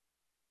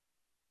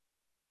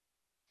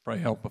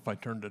Probably help if I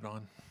turned it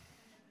on.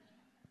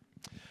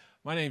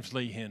 My name's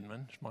Lee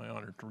Hinman. It's my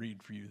honor to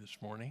read for you this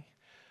morning.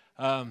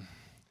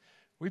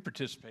 We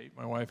participate,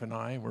 my wife and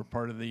I. We're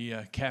part of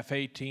the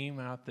cafe team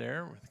out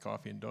there with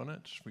coffee and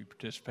donuts. We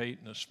participate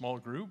in a small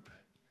group.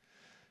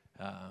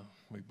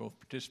 We both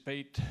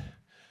participate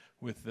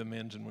with the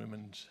men's and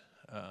women's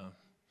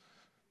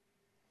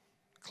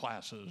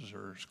classes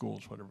or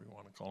schools, whatever you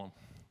want to call them,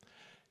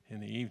 in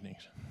the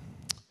evenings.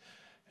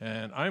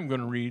 And I'm going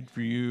to read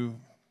for you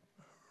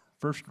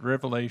First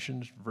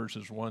Revelations,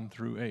 verses 1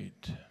 through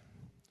 8.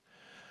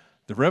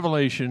 The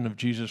revelation of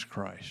Jesus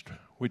Christ,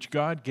 which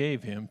God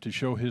gave him to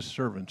show his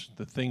servants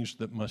the things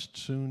that must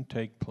soon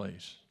take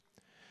place.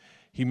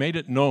 He made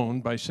it known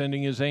by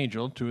sending his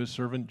angel to his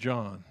servant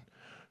John,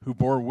 who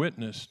bore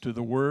witness to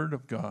the word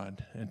of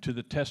God and to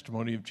the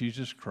testimony of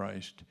Jesus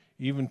Christ,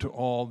 even to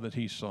all that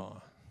he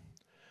saw.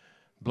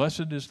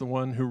 Blessed is the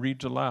one who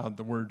reads aloud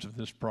the words of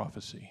this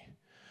prophecy,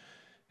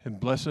 and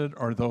blessed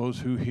are those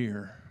who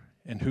hear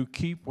and who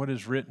keep what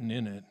is written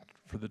in it,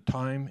 for the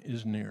time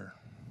is near.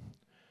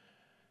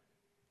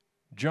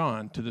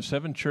 John, to the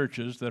 7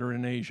 churches that are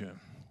in Asia,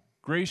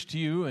 grace to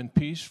you and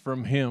peace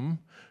from him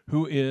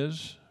who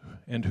is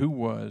and who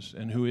was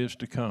and who is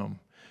to come,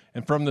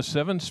 and from the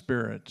 7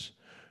 spirits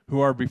who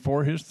are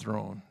before his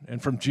throne,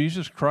 and from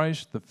Jesus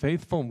Christ, the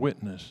faithful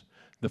witness,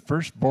 the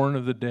firstborn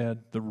of the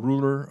dead, the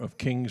ruler of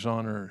kings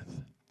on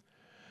earth.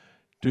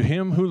 To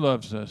him who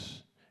loves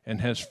us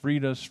and has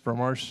freed us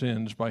from our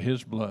sins by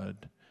his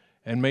blood,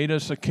 and made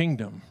us a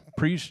kingdom,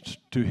 priests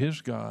to his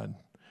God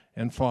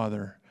and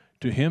Father,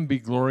 to him be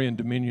glory and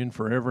dominion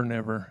forever and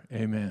ever.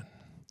 Amen.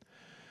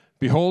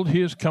 Behold, he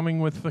is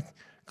coming with the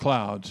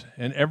clouds,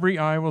 and every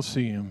eye will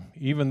see him,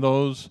 even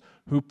those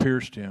who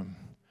pierced him.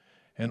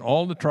 And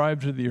all the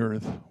tribes of the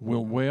earth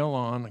will wail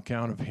on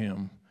account of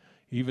him.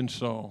 Even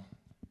so,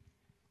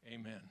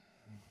 amen.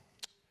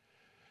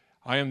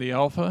 I am the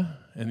Alpha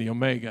and the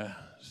Omega,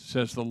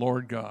 says the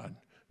Lord God,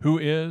 who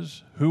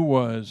is, who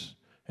was,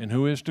 and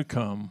who is to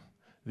come,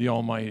 the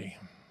Almighty.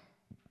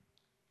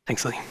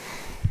 Thanks, Lee.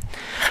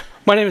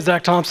 My name is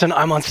Zack Thompson.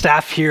 I'm on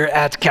staff here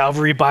at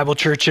Calvary Bible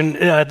Church, and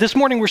this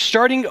morning we're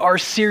starting our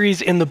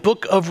series in the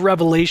book of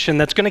Revelation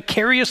that's going to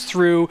carry us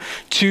through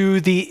to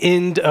the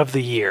end of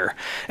the year.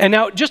 And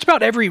now, just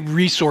about every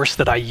resource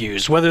that I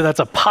use, whether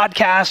that's a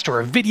podcast or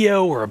a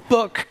video or a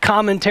book,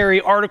 commentary,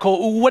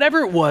 article,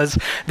 whatever it was,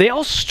 they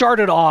all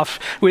started off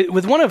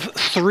with one of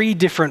 3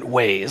 different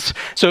ways.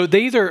 So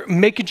they either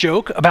make a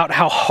joke about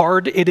how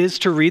hard it is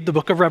to read the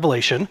book of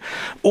Revelation,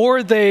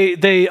 or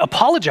they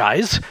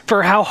apologize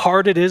for how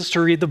hard it is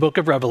to read the book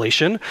of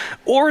Revelation,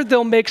 or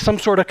they'll make some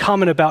sort of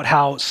comment about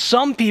how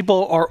some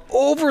people are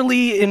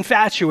overly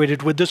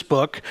infatuated with this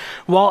book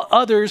while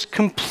others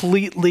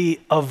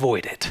completely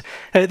avoid it.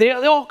 They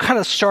all kind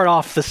of start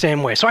off the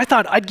same way. So I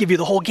thought I'd give you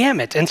the whole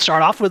gamut and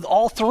start off with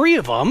all 3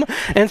 of them.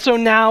 And so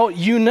now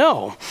you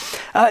know.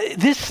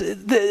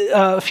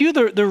 A few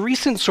of the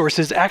recent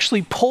sources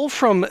actually pull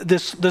from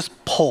this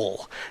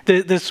poll,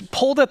 this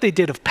poll that they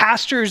did of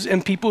pastors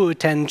and people who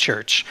attend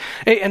church.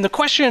 And the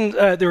question,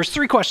 there was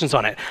 3 questions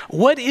on it.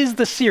 What is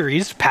the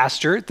series,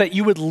 pastor, that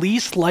you would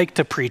least like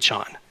to preach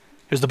on?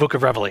 Here's the book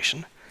of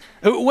Revelation.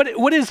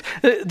 What is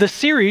the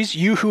series,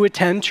 you who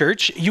attend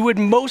church, you would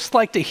most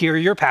like to hear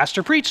your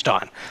pastor preached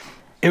on?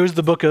 It was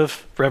the book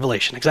of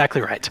Revelation,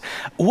 exactly right.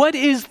 What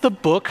is the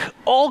book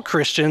all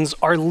Christians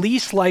are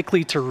least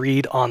likely to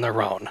read on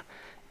their own?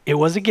 It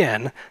was,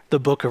 again, the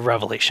book of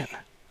Revelation.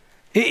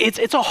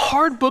 It's a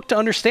hard book to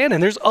understand,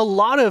 and there's a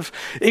lot of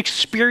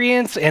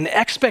experience and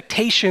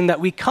expectation that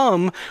we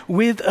come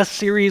with a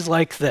series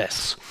like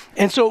this.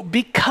 And so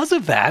because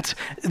of that,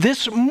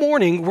 this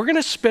morning, we're going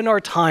to spend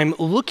our time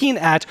looking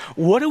at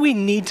what do we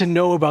need to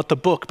know about the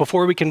book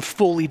before we can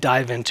fully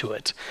dive into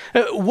it.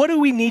 What do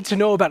we need to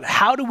know about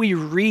how do we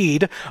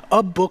read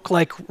a book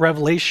like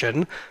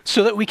Revelation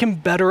so that we can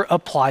better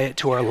apply it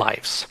to our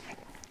lives?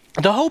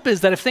 The hope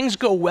is that if things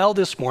go well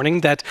this morning,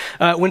 that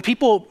when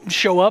people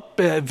show up,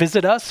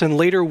 visit us in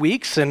later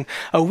weeks, and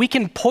we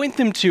can point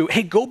them to,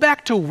 hey, go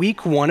back to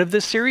week 1 of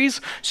this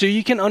series so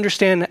you can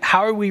understand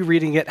how are we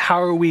reading it,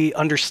 how are we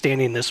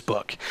understanding this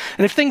book.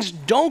 And if things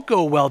don't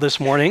go well this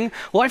morning,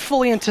 well, I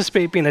fully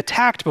anticipate being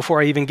attacked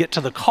before I even get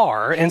to the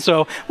car, and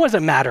so what does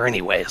it matter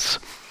anyways?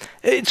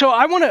 So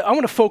I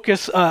want to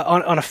focus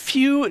on a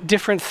few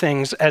different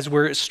things as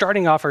we're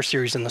starting off our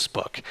series in this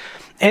book.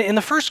 And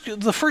the first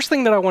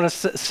thing that I want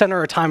to center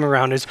our time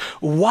around is,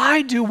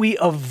 why do we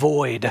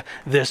avoid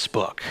this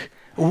book?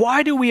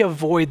 Why do we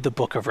avoid the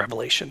book of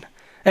Revelation?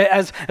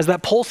 As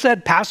that poll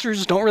said,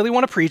 pastors don't really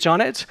want to preach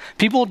on it.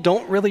 People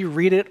don't really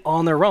read it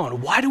on their own.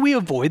 Why do we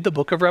avoid the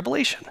book of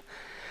Revelation?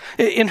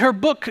 In her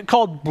book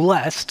called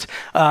Blessed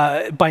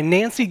by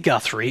Nancy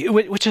Guthrie,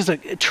 which is a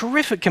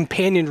terrific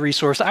companion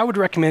resource I would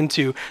recommend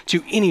to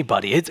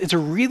anybody. It's a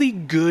really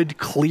good,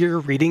 clear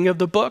reading of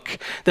the book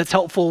that's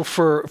helpful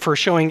for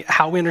showing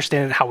how we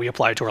understand it, how we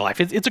apply it to our life.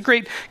 It's a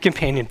great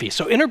companion piece.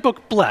 So in her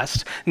book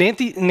Blessed,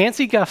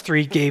 Nancy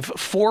Guthrie gave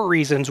 4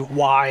 reasons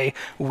why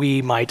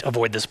we might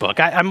avoid this book.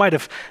 I might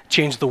have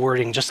changed the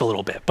wording just a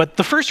little bit, but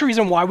the first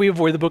reason why we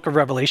avoid the book of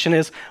Revelation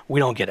is we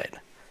don't get it.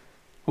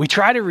 We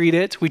try to read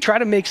it, we try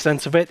to make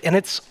sense of it, and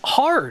it's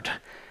hard.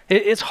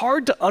 It's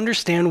hard to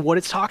understand what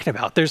it's talking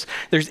about. There's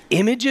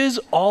images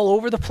all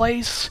over the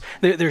place.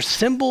 There's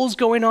symbols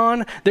going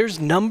on. There's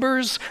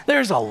numbers.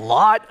 There's a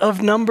lot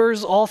of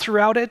numbers all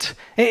throughout it.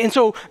 And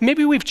so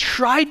maybe we've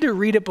tried to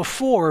read it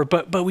before,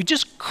 but we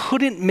just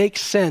couldn't make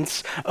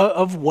sense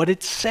of what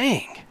it's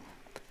saying.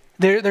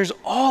 There's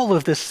all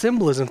of this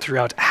symbolism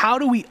throughout. How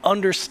do we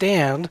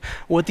understand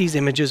what these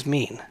images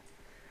mean?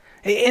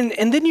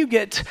 And then you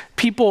get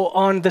people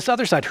on this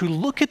other side who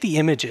look at the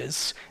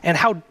images and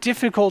how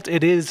difficult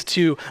it is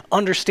to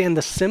understand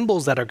the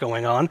symbols that are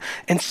going on.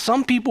 And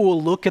some people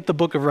will look at the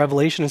book of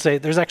Revelation and say,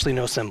 there's actually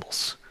no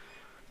symbols.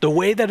 The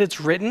way that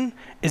it's written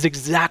is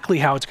exactly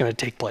how it's going to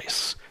take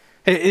place.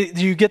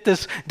 You get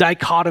this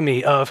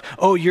dichotomy of,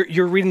 oh,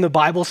 you're reading the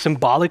Bible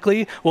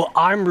symbolically. Well,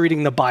 I'm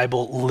reading the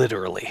Bible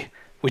literally,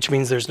 which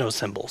means there's no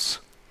symbols.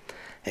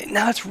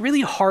 Now, it's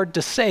really hard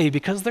to say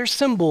because there's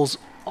symbols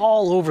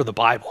all over the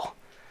Bible.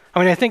 I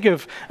mean, I think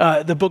of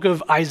the book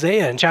of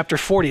Isaiah in chapter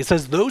 40. It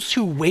says, those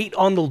who wait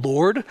on the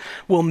Lord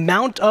will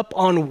mount up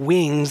on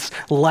wings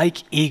like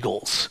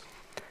eagles.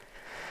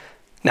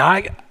 Now,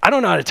 I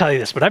don't know how to tell you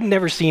this, but I've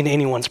never seen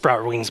anyone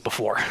sprout wings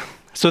before.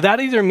 So that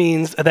either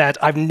means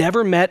that I've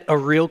never met a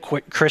real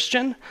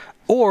Christian,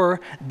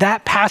 or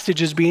that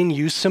passage is being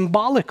used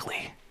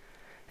symbolically.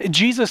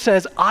 Jesus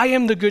says, I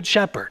am the good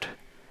shepherd.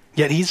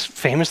 Yet he's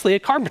famously a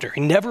carpenter.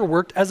 He never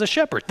worked as a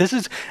shepherd. This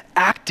is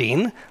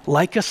acting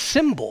like a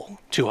symbol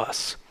to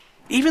us.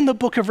 Even the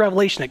book of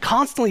Revelation, it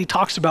constantly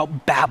talks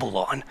about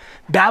Babylon.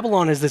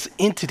 Babylon is this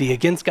entity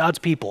against God's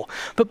people.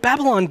 But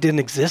Babylon didn't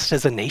exist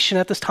as a nation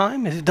at this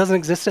time. It doesn't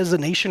exist as a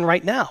nation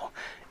right now.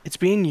 It's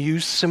being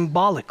used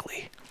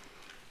symbolically.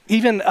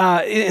 Even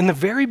in the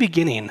very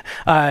beginning,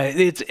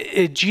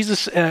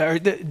 Jesus,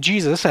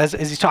 as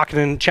he's talking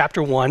in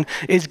chapter 1,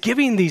 is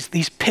giving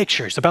these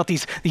pictures about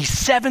these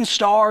 7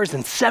 stars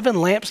and 7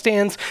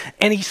 lampstands,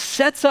 and he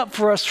sets up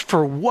for us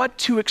for what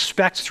to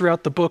expect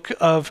throughout the book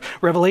of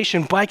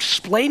Revelation by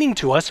explaining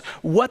to us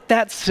what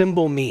that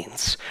symbol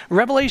means.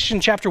 Revelation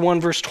chapter 1,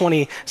 verse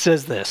 20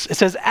 says this. It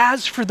says,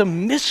 as for the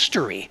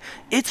mystery,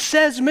 it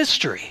says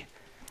mystery.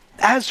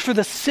 As for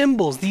the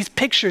symbols, these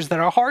pictures that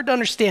are hard to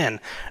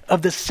understand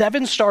of the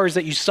 7 stars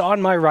that you saw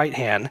in my right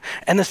hand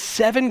and the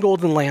 7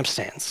 golden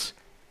lampstands.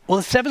 Well,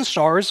 the 7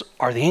 stars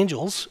are the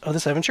angels of the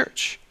 7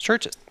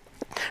 churches.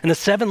 And the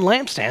 7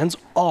 lampstands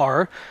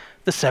are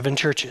the 7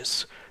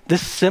 churches.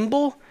 This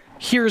symbol,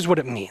 here's what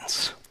it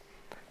means.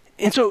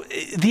 And so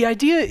the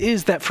idea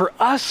is that for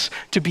us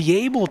to be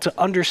able to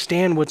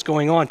understand what's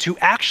going on, to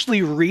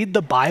actually read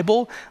the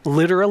Bible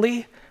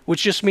literally,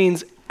 which just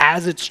means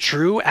as it's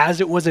true,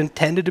 as it was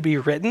intended to be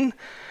written,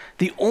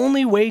 the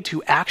only way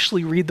to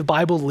actually read the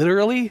Bible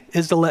literally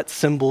is to let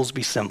symbols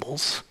be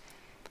symbols.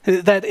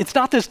 That it's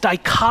not this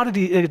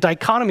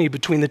dichotomy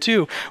between the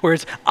two, where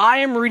it's, I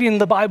am reading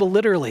the Bible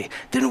literally.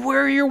 Then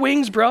where are your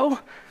wings, bro?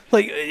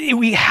 Like,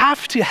 we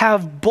have to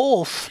have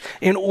both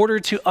in order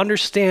to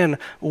understand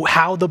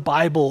how the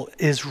Bible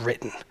is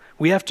written.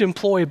 We have to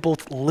employ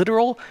both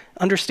literal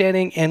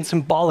understanding and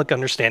symbolic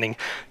understanding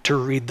to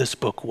read this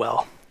book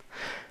well.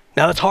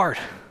 Now, it's hard.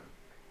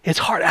 It's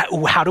hard.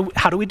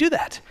 How do we do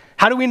that?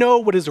 How do we know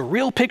what is a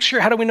real picture?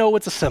 How do we know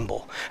what's a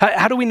symbol?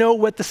 How do we know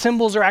what the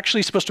symbols are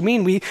actually supposed to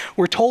mean?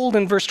 We're told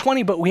in verse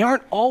 20, but we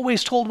aren't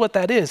always told what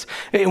that is.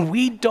 And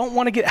we don't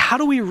want to how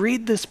do we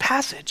read this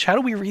passage? How do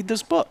we read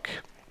this book?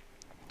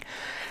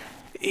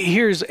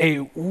 Here's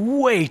a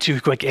way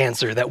too quick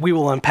answer that we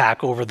will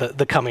unpack over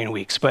the coming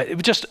weeks,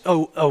 but just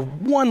a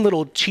one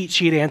little cheat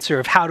sheet answer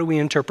of how do we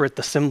interpret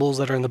the symbols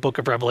that are in the book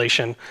of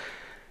Revelation.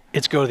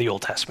 It's go to the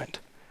Old Testament.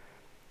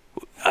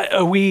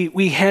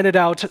 We handed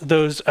out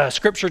those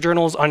scripture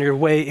journals on your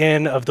way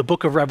in of the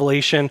book of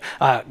Revelation.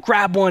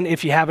 Grab one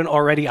if you haven't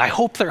already. I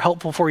hope they're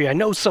helpful for you. I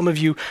know some of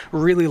you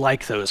really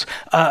like those,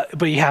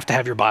 but you have to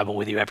have your Bible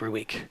with you every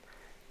week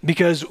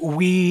because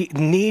we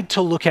need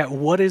to look at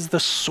what is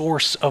the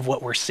source of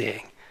what we're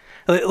seeing.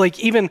 Like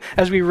even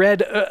as we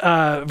read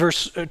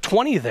verse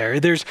 20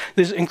 there's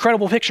this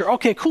incredible picture.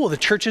 Okay, cool, the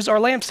churches are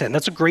lampstand.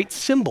 That's a great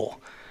symbol.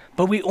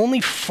 But we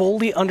only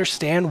fully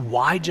understand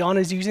why John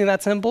is using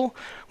that symbol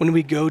when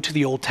we go to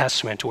the Old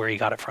Testament where he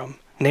got it from,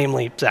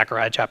 namely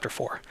Zechariah chapter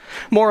 4.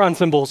 More on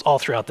symbols all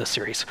throughout this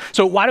series.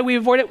 So why do we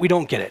avoid it? We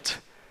don't get it.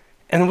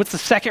 And what's the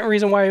second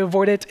reason why we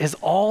avoid it is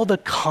all the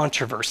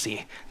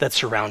controversy that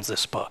surrounds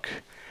this book.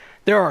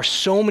 There are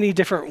so many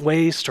different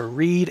ways to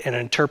read and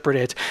interpret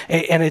it,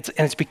 and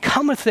it's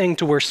become a thing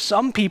to where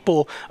some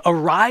people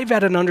arrive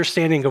at an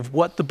understanding of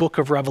what the book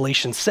of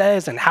Revelation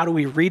says and how do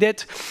we read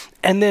it,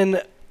 and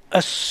then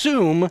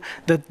assume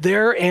that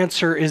their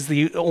answer is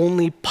the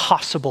only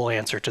possible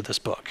answer to this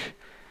book.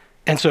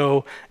 And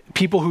so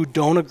people who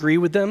don't agree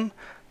with them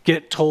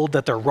get told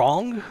that they're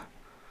wrong,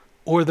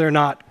 or they're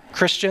not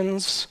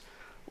Christians,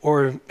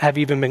 or have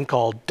even been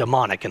called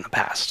demonic in the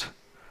past.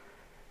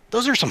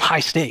 Those are some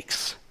high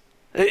stakes.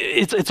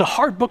 It's a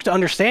hard book to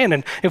understand,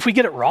 and if we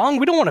get it wrong,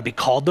 we don't want to be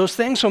called those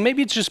things, so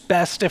maybe it's just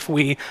best if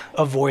we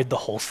avoid the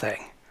whole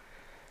thing.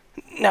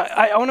 Now,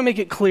 I want to make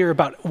it clear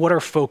about what our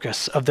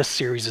focus of this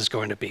series is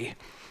going to be.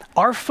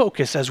 Our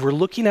focus as we're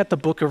looking at the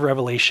book of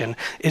Revelation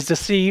is to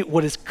see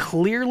what is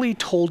clearly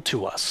told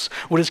to us,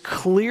 what is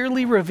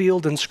clearly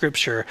revealed in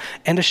Scripture,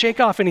 and to shake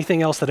off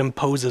anything else that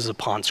imposes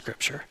upon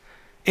Scripture.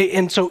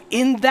 And so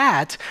in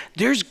that,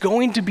 there's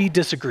going to be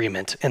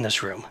disagreement in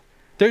this room.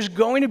 There's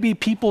going to be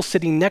people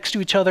sitting next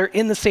to each other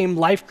in the same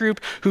life group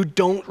who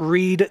don't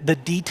read the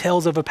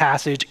details of a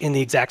passage in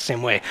the exact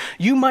same way.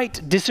 You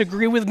might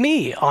disagree with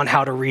me on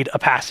how to read a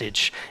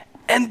passage,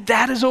 and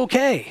that is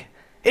okay.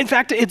 In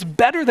fact, it's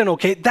better than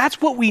okay.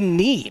 That's what we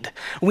need.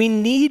 We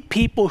need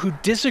people who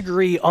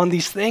disagree on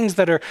these things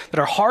that are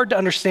hard to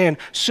understand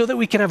so that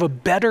we can have a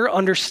better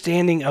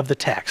understanding of the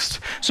text,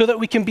 so that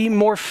we can be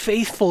more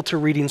faithful to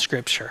reading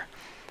Scripture.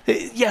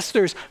 Yes,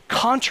 there's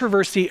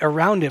controversy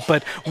around it,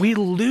 but we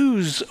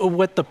lose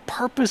what the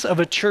purpose of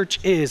a church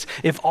is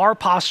if our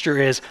posture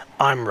is,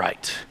 I'm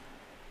right.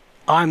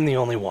 I'm the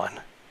only one.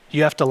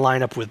 You have to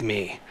line up with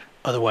me,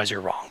 otherwise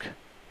you're wrong.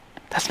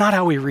 That's not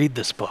how we read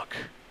this book.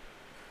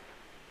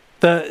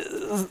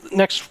 The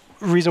next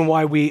reason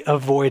why we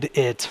avoid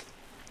it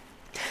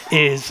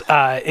is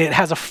it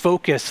has a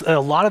focus, a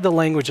lot of the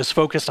language is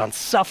focused on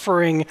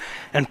suffering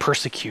and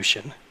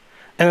persecution.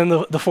 And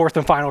then the fourth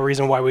and final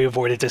reason why we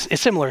avoid it is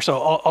similar,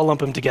 so I'll lump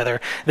them together.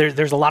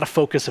 There's a lot of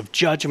focus of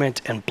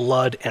judgment and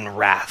blood and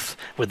wrath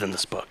within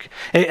this book.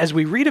 As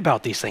we read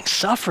about these things,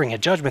 suffering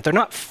and judgment, they're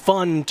not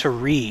fun to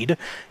read,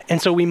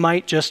 and so we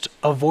might just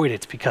avoid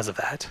it because of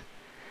that.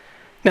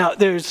 Now,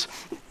 there's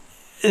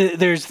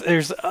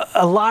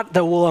a lot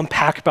that we'll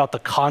unpack about the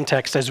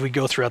context as we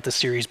go throughout the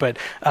series, but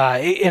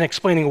in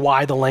explaining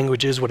why the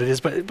language is what it is.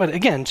 But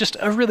again, just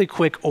a really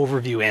quick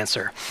overview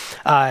answer.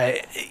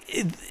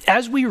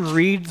 As we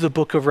read the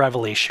book of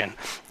Revelation,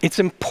 it's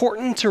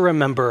important to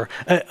remember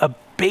a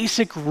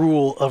basic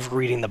rule of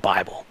reading the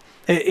Bible.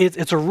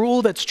 It's a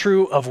rule that's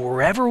true of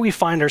wherever we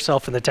find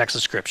ourselves in the text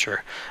of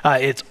Scripture.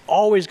 It's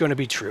always going to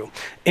be true.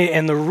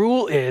 And the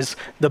rule is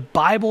the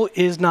Bible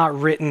is not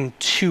written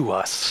to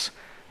us,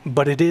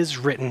 but it is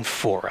written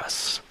for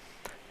us.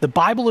 The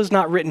Bible is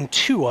not written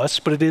to us,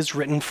 but it is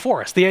written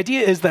for us. The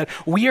idea is that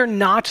we are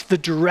not the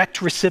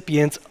direct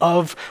recipients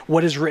of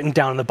what is written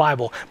down in the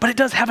Bible, but it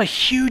does have a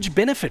huge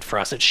benefit for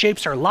us. It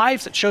shapes our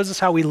lives, it shows us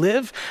how we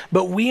live,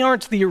 but we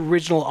aren't the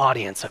original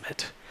audience of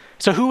it.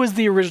 So who is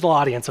the original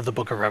audience of the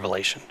book of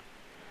Revelation?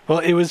 Well,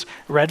 it was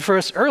read for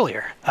us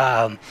earlier.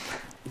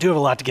 I do have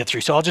a lot to get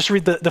through, so I'll just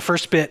read the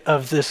first bit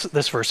of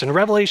this verse. In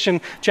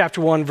Revelation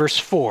chapter 1, verse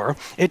 4,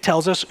 it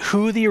tells us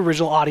who the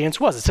original audience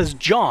was. It says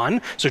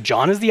John, so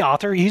John is the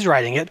author, he's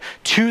writing it,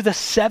 to the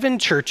 7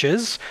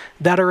 churches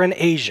that are in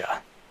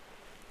Asia.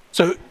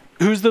 So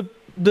who's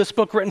this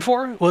book written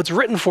for? Well, it's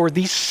written for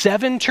these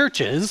 7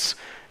 churches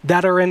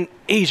that are in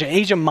Asia.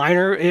 Asia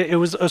Minor, it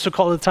was also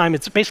called at the time,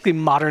 it's basically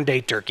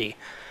modern-day Turkey.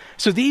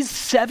 So these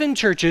 7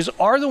 churches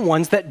are the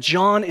ones that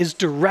John is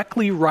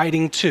directly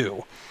writing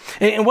to.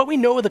 And what we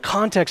know of the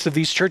context of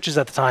these churches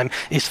at the time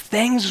is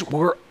things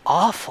were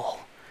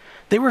awful.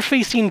 They were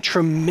facing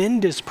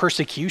tremendous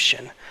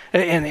persecution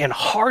and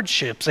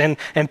hardships, and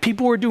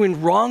people were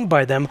doing wrong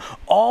by them,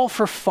 all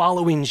for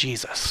following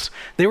Jesus.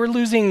 They were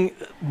losing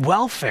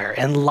welfare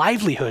and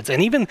livelihoods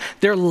and even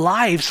their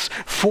lives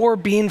for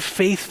being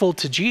faithful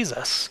to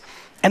Jesus.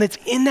 And it's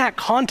in that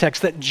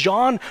context that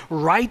John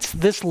writes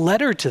this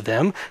letter to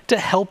them to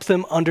help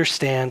them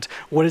understand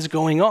what is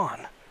going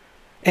on.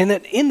 And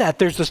that in that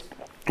there's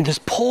this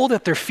pull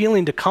that they're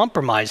feeling to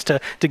compromise, to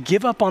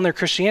give up on their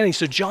Christianity.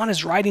 So John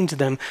is writing to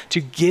them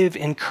to give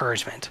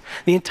encouragement.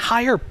 The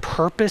entire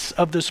purpose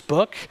of this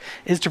book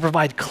is to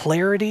provide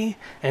clarity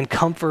and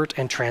comfort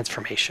and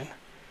transformation.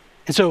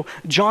 And so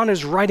John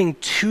is writing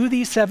to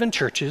these 7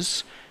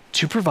 churches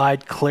to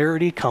provide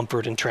clarity,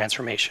 comfort, and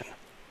transformation.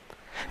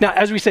 Now,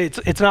 as we say,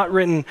 it's not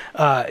written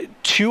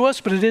to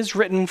us, but it is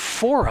written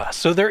for us.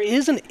 So there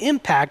is an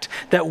impact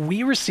that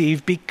we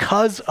receive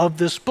because of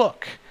this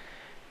book.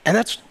 And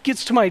that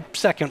gets to my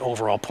second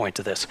overall point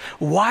to this.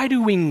 Why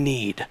do we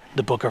need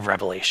the book of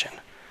Revelation?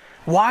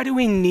 Why do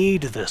we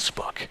need this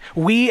book?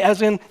 We,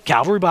 as in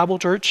Calvary Bible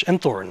Church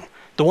and Thornton,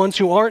 the ones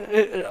who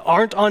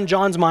aren't on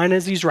John's mind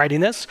as he's writing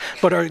this,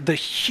 but are the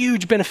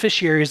huge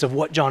beneficiaries of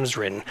what John has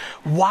written.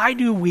 Why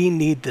do we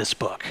need this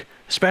book,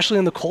 especially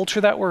in the culture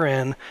that we're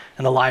in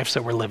and the lives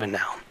that we're living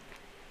now?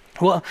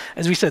 Well,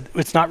 as we said,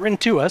 it's not written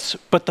to us,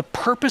 but the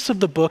purpose of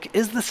the book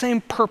is the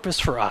same purpose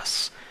for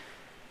us.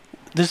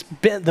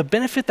 The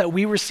benefit that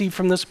we receive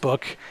from this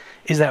book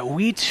is that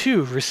we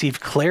too receive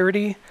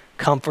clarity,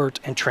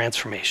 comfort, and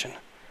transformation.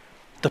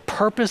 The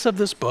purpose of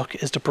this book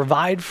is to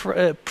provide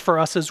for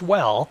us as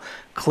well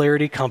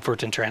clarity,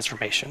 comfort, and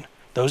transformation.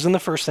 Those in the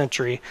first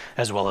century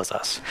as well as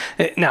us.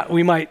 Now,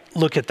 we might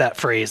look at that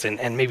phrase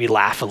and maybe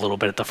laugh a little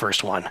bit at the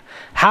first one.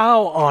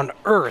 How on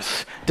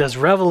earth does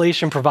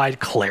Revelation provide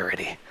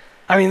clarity?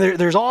 I mean,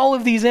 there's all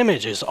of these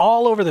images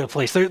all over the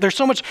place. There's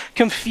so much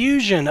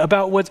confusion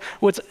about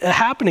what's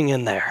happening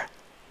in there.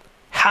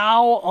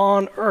 How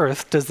on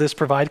earth does this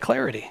provide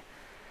clarity?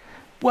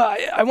 Well,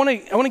 I want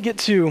to get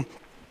to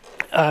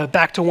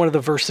back to one of the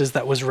verses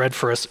that was read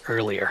for us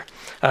earlier.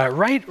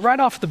 Right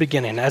off the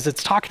beginning, as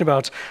it's talking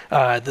about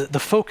the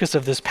focus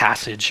of this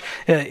passage,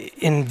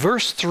 in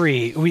verse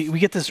 3, we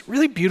get this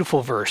really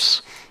beautiful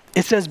verse.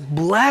 It says,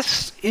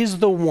 "Blessed is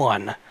the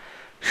one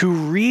who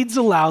reads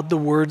aloud the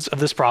words of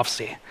this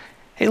prophecy."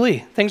 Hey,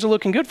 Lee, things are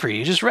looking good for you.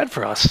 You just read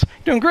for us.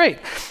 You're doing great.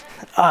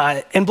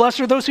 And blessed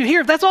are those who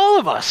hear. That's all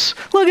of us.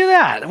 Look at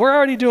that. We're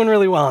already doing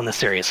really well in this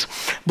series.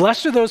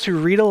 Blessed are those who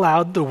read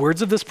aloud the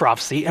words of this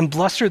prophecy, and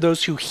blessed are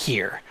those who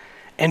hear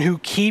and who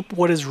keep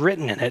what is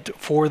written in it,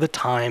 for the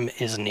time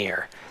is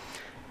near.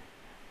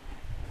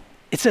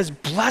 It says,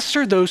 blessed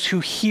are those who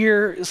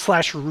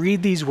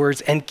hear/read these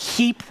words and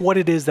keep what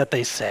it is that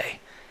they say.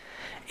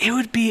 It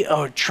would be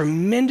a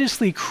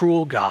tremendously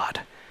cruel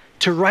God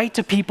to write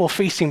to people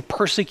facing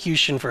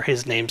persecution for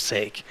his name's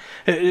sake,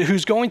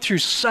 who's going through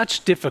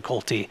such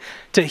difficulty,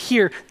 to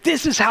hear,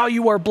 this is how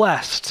you are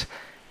blessed,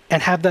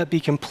 and have that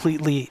be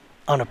completely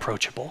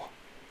unapproachable.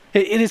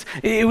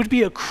 It would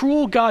be a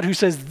cruel God who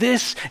says,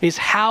 this is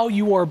how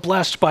you are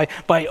blessed by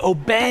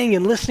obeying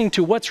and listening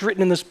to what's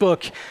written in this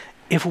book,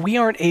 if we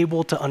aren't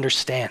able to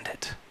understand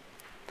it.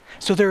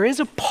 So there is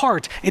a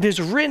part, it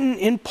is written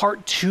in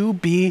part to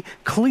be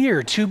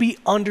clear, to be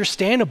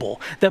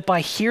understandable, that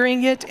by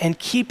hearing it and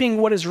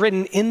keeping what is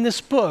written in this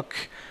book,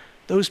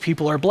 those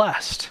people are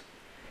blessed.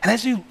 And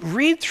as you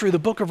read through the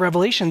book of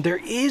Revelation,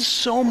 there is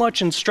so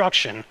much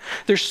instruction.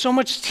 There's so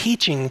much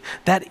teaching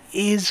that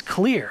is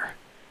clear.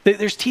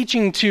 There's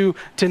teaching to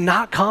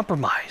not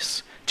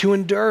compromise, to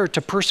endure,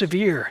 to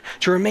persevere,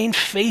 to remain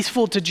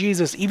faithful to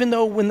Jesus, even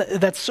though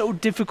that's so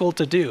difficult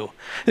to do.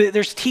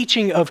 There's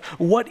teaching of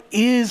what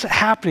is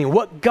happening,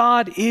 what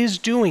God is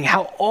doing,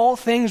 how all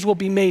things will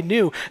be made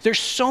new. There's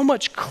so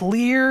much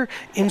clear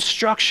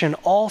instruction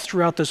all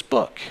throughout this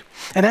book.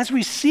 And as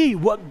we see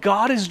what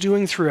God is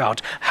doing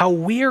throughout, how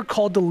we are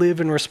called to live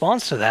in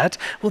response to that,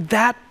 well,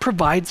 that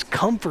provides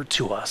comfort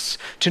to us,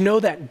 to know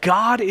that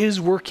God is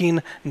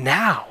working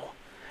now.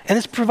 And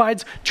this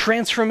provides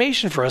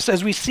transformation for us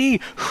as we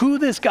see who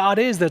this God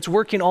is that's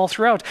working all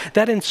throughout.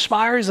 That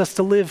inspires us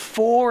to live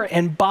for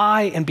and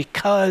by and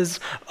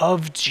because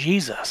of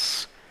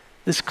Jesus.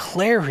 This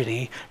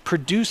clarity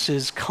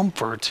produces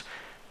comfort,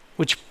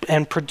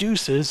 and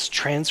produces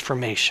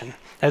transformation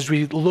as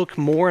we look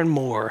more and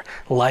more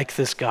like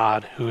this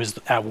God who is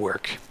at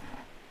work.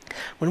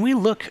 When we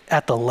look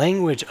at the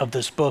language of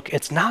this book,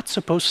 it's not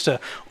supposed to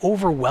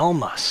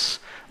overwhelm us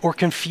or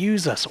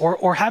confuse us,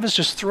 or have us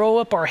just throw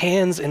up our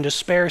hands in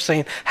despair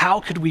saying, how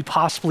could we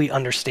possibly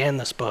understand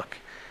this book?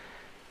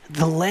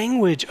 The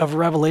language of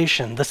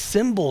Revelation, the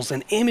symbols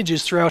and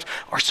images throughout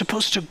are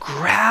supposed to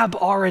grab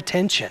our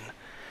attention,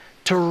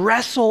 to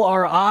wrestle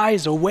our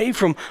eyes away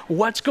from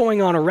what's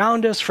going on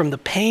around us, from the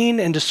pain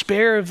and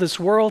despair of this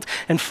world,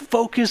 and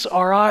focus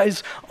our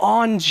eyes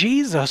on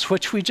Jesus,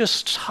 which we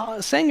just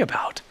sang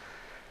about.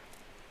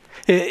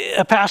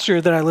 A pastor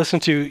that I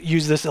listened to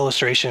used this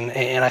illustration,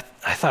 and I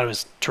thought it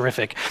was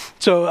terrific.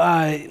 So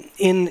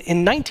in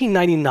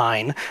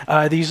 1999,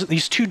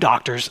 these two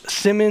doctors,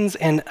 Simmons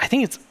and I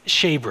think it's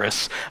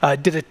Shabris,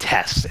 did a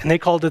test, and they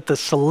called it the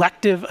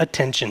selective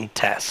attention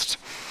test.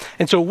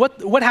 And so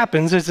what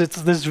happens is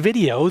it's this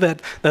video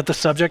that the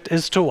subject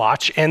is to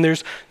watch, and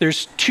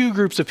there's two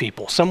groups of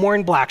people, some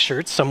wearing black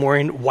shirts, some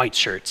wearing white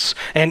shirts.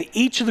 And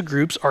each of the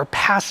groups are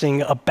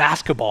passing a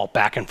basketball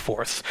back and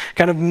forth,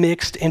 kind of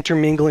mixed,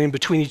 intermingling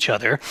between each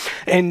other.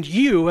 And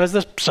you, as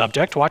the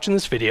subject watching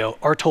this video,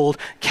 are told,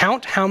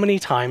 count how many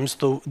times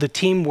the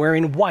team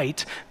wearing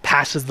white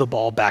passes the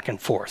ball back and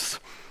forth.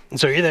 And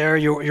so you're there,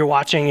 you're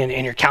watching,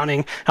 and you're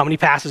counting how many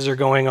passes are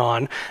going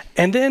on.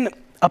 And then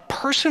a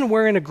person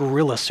wearing a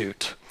gorilla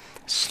suit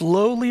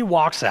slowly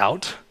walks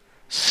out,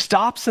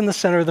 stops in the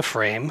center of the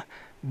frame,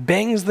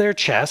 bangs their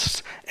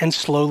chest, and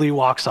slowly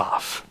walks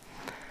off.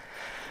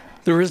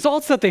 The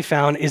results that they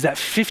found is that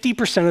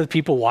 50% of the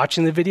people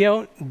watching the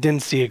video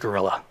didn't see a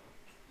gorilla.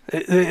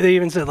 They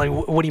even said, like,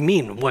 what do you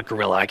mean, what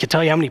gorilla? I could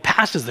tell you how many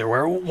passes there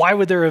were. Why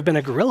would there have been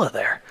a gorilla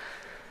there?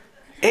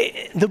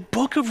 The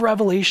book of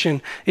Revelation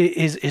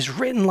is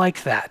written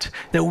like that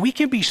we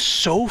can be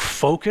so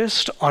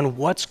focused on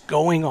what's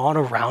going on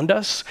around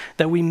us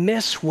that we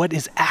miss what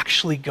is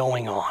actually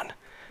going on.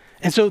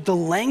 And so the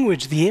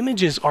language, the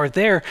images are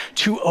there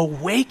to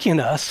awaken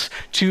us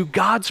to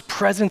God's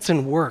presence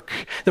and work,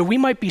 that we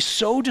might be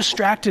so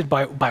distracted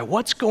by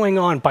what's going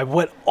on, by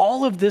what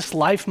all of this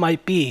life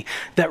might be,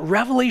 that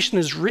Revelation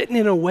is written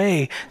in a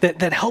way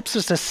that helps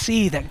us to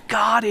see that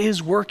God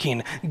is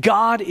working,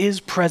 God is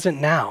present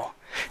now.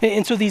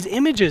 And so these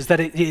images that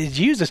it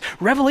uses,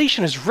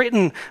 Revelation is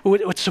written,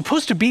 what's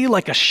supposed to be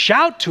like a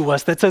shout to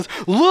us that says,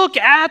 look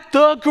at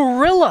the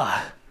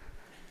gorilla.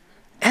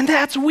 And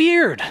that's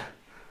weird.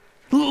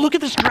 Look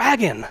at this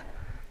dragon.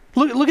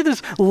 Look at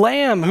this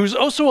lamb who's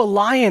also a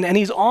lion and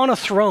he's on a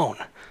throne.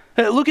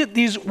 Look at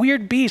these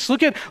weird beasts.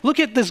 Look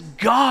at this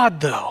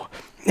God, though,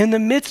 in the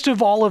midst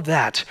of all of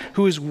that,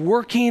 who is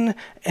working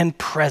and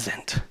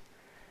present.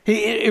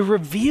 It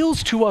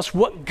reveals to us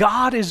what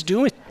God is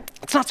doing.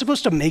 It's not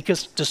supposed to make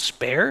us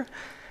despair.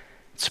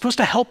 It's supposed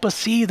to help us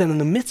see that in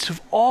the midst of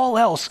all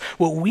else,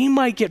 what we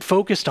might get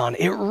focused on,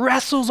 it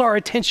wrestles our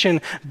attention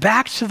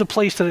back to the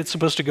place that it's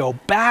supposed to go,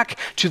 back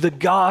to the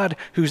God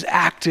who's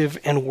active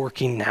and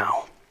working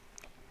now.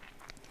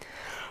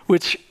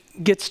 Which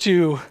gets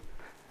to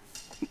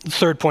the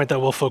third point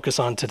that we'll focus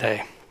on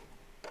today.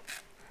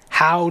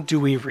 How do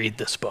we read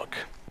this book?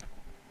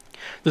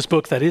 This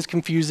book that is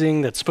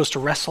confusing, that's supposed to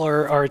wrestle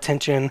our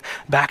attention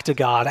back to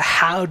God.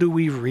 How do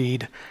we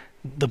read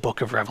the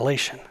book of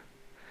Revelation?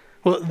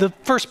 Well, the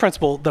first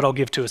principle that I'll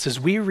give to us is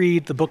we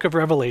read the book of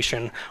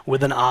Revelation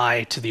with an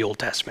eye to the Old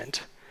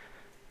Testament.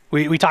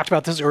 We talked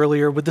about this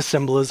earlier with the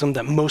symbolism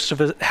that most of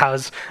it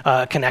has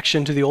a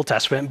connection to the Old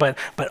Testament, but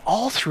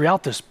all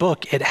throughout this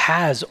book, it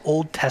has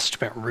Old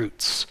Testament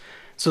roots.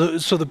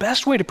 So the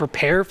best way to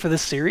prepare for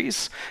this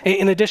series,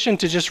 in addition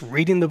to just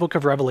reading the book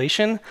of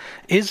Revelation,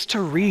 is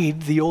to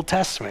read the Old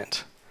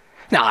Testament.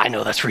 Now, I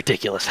know that's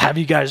ridiculous. Have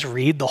you guys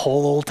read the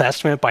whole Old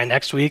Testament by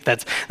next week?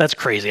 That's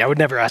crazy. I would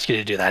never ask you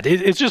to do that.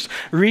 It's just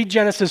read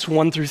Genesis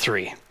 1 through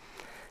 3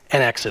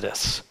 and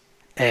Exodus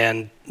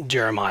and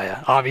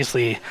Jeremiah.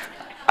 Obviously,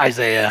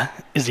 Isaiah,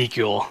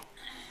 Ezekiel,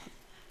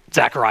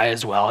 Zechariah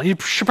as well. You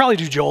should probably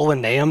do Joel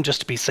and Nahum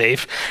just to be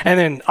safe. And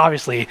then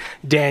obviously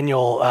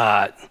Daniel,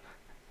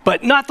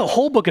 but not the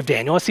whole book of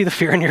Daniel. I see the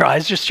fear in your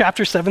eyes, just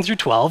chapter 7 through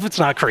 12. It's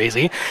not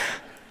crazy.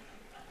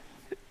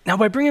 Now,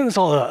 by bringing this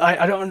all up,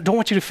 I don't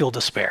want you to feel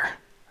despair.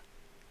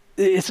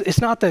 It's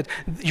not that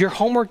your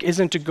homework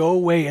isn't to go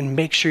away and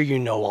make sure you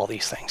know all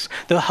these things.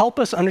 They'll help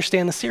us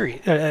understand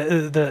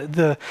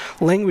the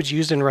language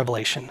used in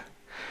Revelation.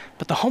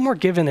 But the homework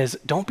given is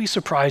don't be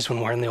surprised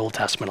when we're in the Old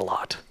Testament a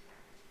lot,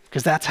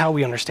 because that's how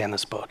we understand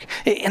this book.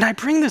 And I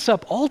bring this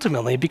up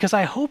ultimately because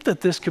I hope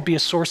that this could be a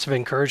source of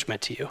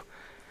encouragement to you.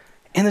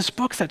 In this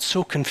book that's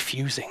so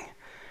confusing,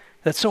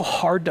 that's so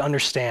hard to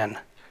understand,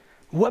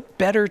 what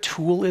better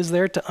tool is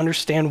there to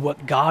understand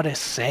what God is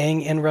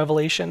saying in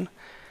Revelation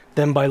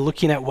than by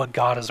looking at what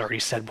God has already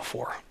said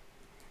before?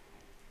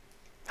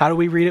 How do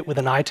we read it? With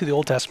an eye to the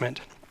Old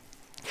Testament.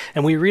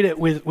 And we read it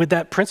with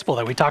that principle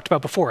that we talked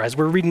about before. As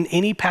we're reading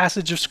any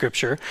passage of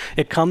Scripture,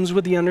 it comes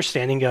with the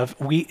understanding of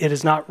it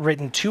is not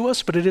written to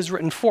us, but it is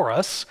written for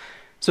us.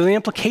 So the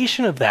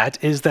implication of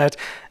that is that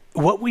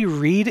what we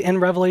read in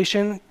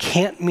Revelation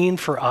can't mean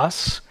for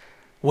us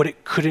what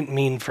it couldn't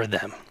mean for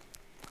them.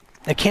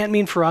 It can't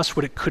mean for us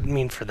what it couldn't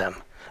mean for them.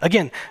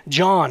 Again,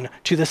 John,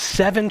 to the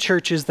 7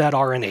 churches that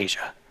are in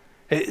Asia,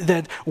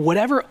 that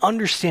whatever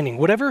understanding,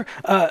 whatever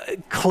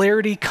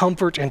clarity,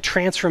 comfort, and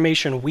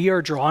transformation we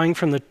are drawing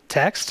from the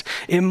text,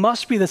 it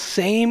must be the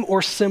same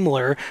or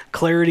similar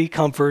clarity,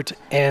 comfort,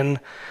 and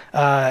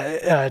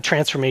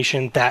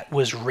transformation that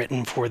was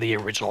written for the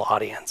original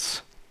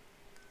audience.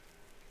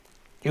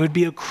 It would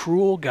be a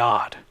cruel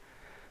God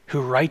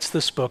who writes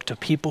this book to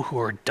people who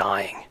are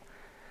dying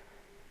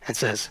and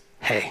says,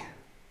 hey,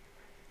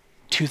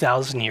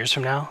 2,000 years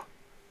from now,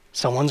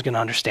 someone's going to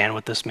understand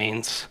what this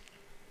means.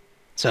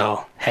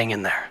 So hang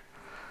in there.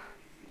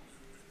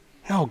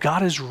 No,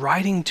 God is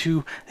writing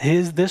to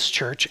this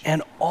church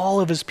and all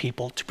of his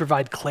people to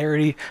provide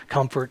clarity,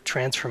 comfort,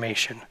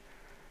 transformation.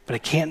 But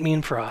it can't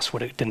mean for us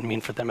what it didn't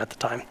mean for them at the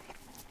time.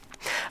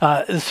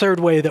 The third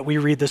way that we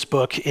read this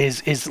book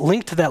is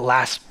linked to that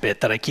last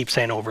bit that I keep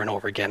saying over and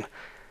over again.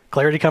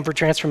 Clarity, comfort,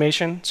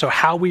 transformation. So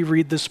how we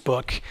read this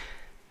book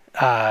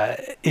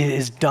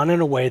is done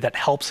in a way that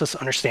helps us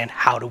understand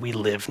how do we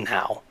live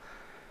now.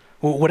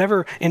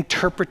 Whatever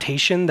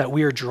interpretation that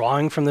we are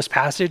drawing from this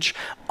passage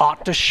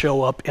ought to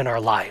show up in our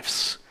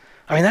lives.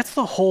 I mean, that's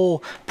the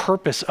whole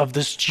purpose of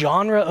this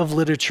genre of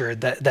literature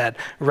that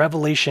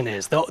Revelation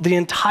is. The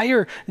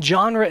entire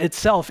genre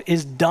itself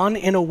is done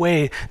in a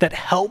way that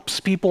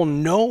helps people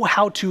know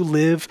how to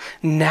live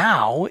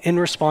now in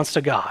response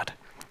to God.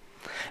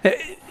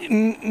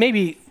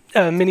 Maybe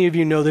many of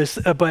you know this,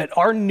 but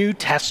our New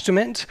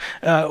Testament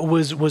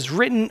was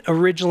written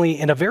originally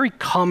in a very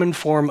common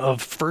form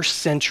of first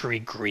century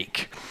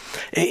Greek.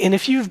 And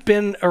if you've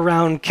been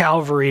around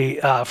Calvary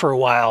for a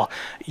while,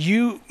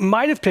 you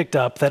might have picked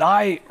up that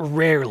I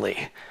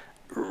rarely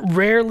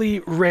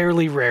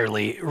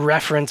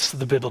reference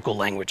the biblical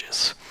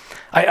languages.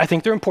 I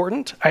think they're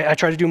important. I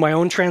try to do my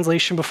own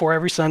translation before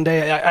every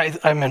Sunday.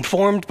 I'm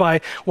informed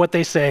by what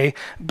they say,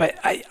 but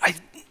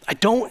I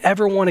don't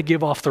ever want to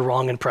give off the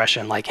wrong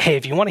impression, like, hey,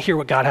 if you want to hear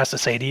what God has to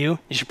say to you,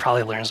 you should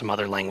probably learn some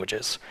other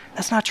languages.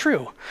 That's not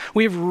true.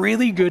 We have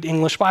really good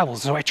English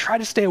Bibles, so I try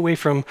to stay away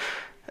from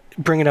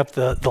bringing up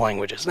the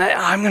languages.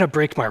 I'm going to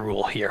break my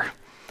rule here.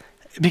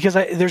 because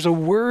there's a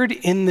word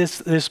in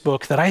this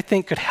book that I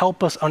think could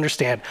help us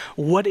understand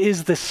what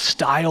is the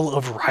style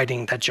of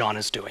writing that John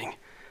is doing.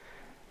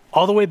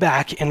 All the way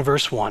back in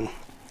verse 1,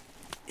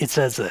 it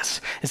says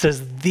this. It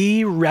says,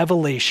 the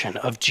revelation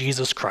of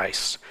Jesus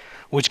Christ,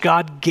 which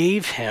God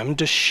gave him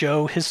to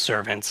show his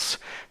servants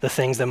the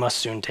things that must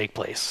soon take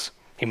place.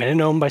 He made it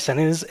known by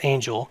sending his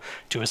angel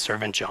to his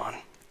servant John.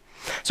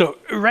 So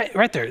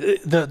right there,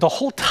 the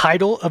whole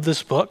title of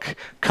this book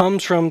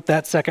comes from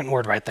that second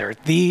word right there,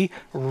 the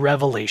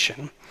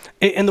revelation.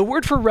 And the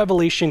word for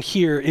revelation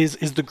here is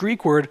the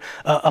Greek word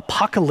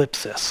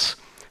apocalypsis,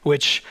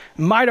 which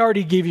might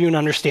already give you an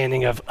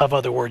understanding of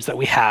other words that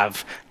we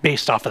have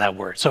based off of that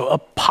word. So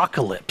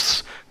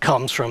apocalypse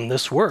comes from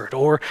this word,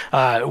 or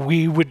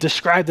we would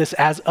describe this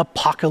as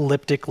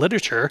apocalyptic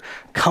literature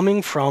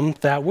coming from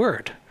that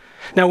word.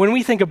 Now, when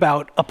we think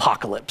about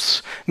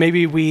apocalypse,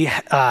 maybe we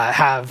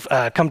have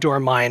come to our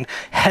mind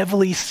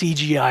heavily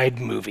CGI'd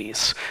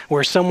movies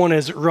where someone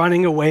is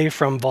running away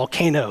from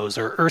volcanoes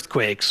or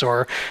earthquakes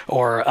or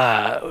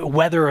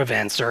weather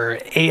events or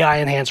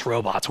AI-enhanced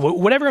robots,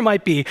 whatever it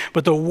might be,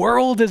 but the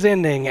world is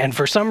ending, and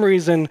for some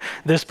reason,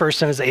 this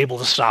person is able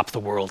to stop the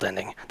world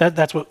ending.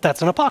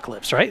 That's an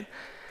apocalypse, right?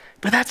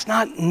 But that's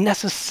not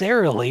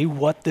necessarily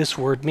what this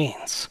word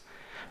means.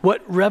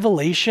 What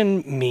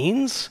revelation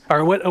means,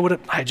 or what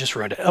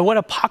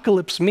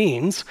apocalypse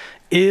means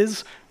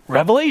is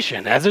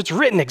revelation, as it's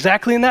written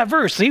exactly in that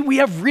verse. See, we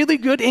have really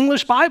good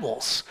English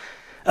Bibles.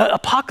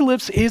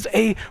 Apocalypse is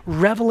a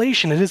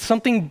revelation. It is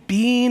something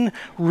being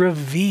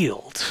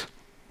revealed.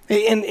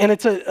 And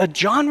it's a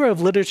genre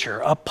of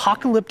literature.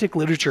 Apocalyptic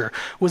literature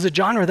was a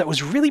genre that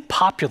was really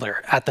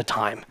popular at the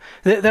time.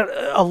 That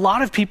a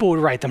lot of people would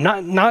write them,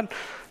 not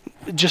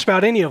just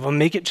about any of them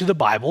make it to the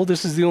Bible.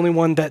 This is the only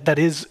one that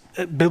is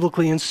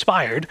biblically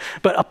inspired.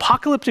 But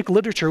apocalyptic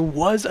literature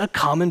was a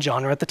common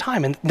genre at the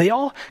time, and they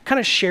all kind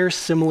of share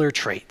similar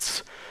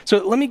traits.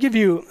 So let me give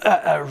you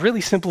a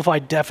really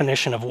simplified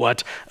definition of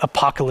what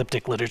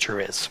apocalyptic literature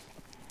is.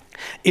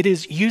 It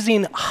is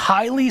using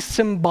highly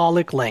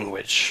symbolic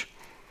language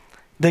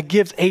that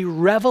gives a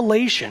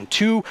revelation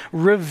to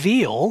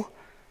reveal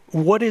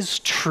what is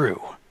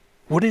true,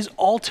 what is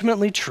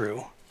ultimately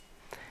true,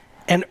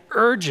 and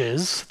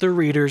urges the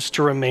readers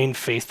to remain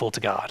faithful to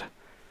God.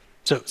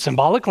 So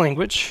symbolic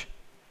language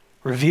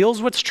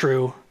reveals what's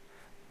true,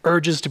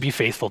 urges to be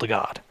faithful to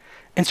God.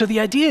 And so the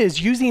idea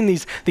is using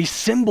these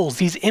symbols,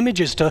 these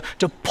images to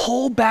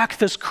pull back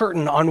this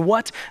curtain on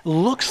what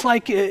looks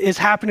like is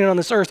happening on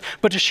this earth,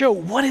 but to show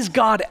what is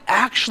God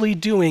actually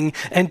doing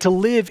and to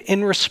live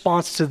in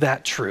response to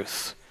that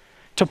truth.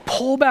 To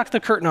pull back the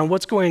curtain on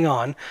what's going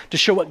on, to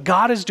show what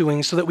God is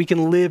doing so that we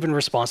can live in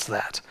response to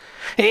that.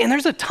 And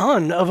there's a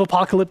ton of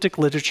apocalyptic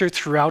literature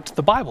throughout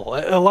the Bible.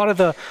 A lot of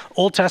the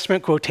Old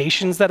Testament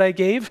quotations that I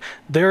gave,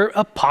 they're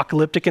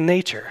apocalyptic in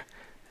nature.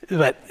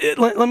 But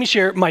let me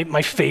share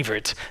my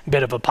favorite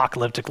bit of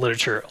apocalyptic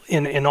literature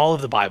in all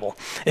of the Bible.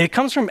 It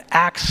comes from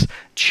Acts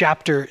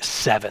chapter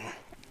 7.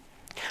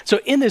 So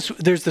in this,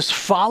 there's this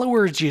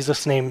follower of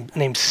Jesus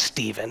named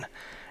Stephen.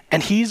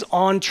 And he's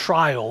on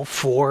trial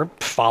for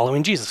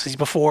following Jesus. He's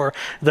before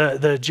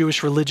the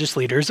Jewish religious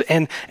leaders,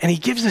 and he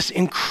gives this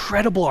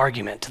incredible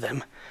argument to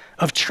them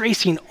of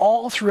tracing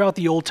all throughout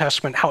the Old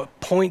Testament how it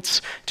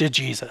points to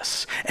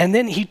Jesus. And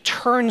then he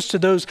turns to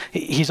those,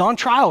 he's on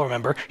trial,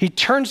 remember, he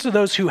turns to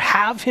those who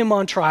have him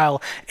on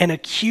trial and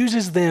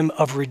accuses them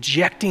of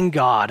rejecting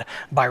God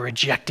by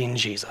rejecting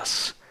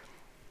Jesus.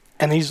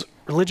 And these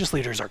religious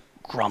leaders are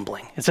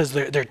grumbling. It says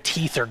their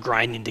teeth are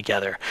grinding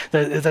together,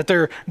 that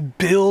they're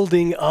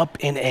building up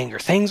in anger.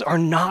 Things are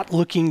not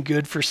looking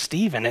good for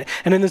Stephen.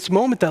 And in this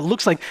moment that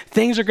looks like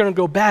things are going to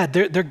go bad,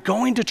 they're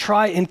going to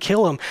try and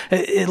kill him.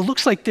 It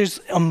looks like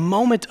there's a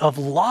moment of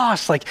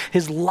loss, like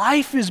his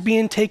life is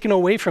being taken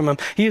away from him.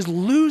 He is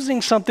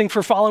losing something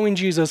for following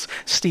Jesus.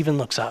 Stephen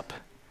looks up.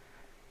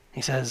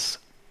 He says,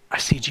 I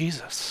see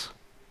Jesus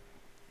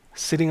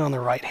sitting on the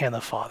right hand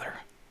of the Father.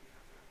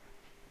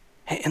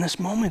 In this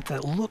moment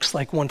that looks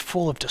like one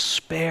full of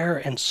despair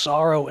and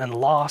sorrow and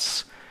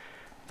loss,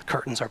 the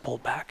curtains are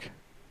pulled back,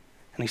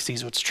 and he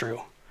sees what's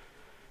true.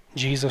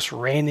 Jesus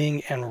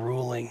reigning and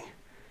ruling,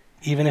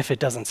 even if it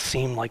doesn't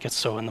seem like it's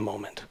so in the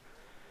moment.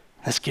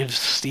 This gives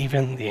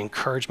Stephen the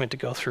encouragement to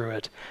go through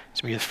it,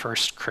 to be the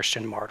first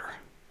Christian martyr.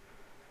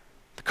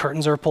 The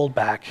curtains are pulled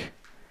back,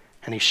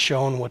 and he's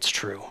shown what's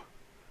true,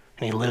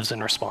 and he lives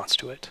in response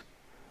to it.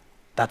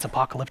 That's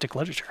apocalyptic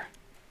literature.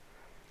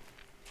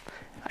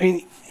 I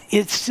mean,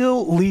 it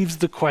still leaves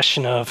the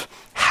question of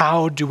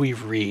how do we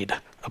read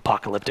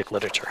apocalyptic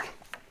literature?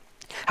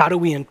 How do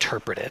we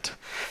interpret it?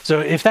 So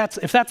if that's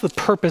the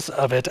purpose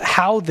of it,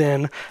 how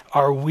then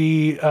are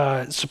we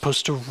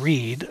supposed to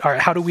read, or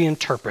how do we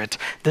interpret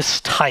this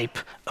type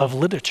of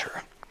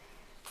literature?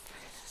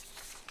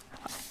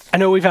 I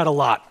know we've had a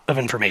lot of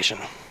information,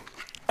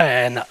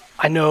 and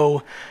I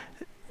know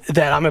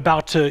that I'm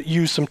about to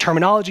use some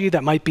terminology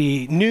that might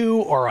be new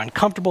or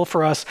uncomfortable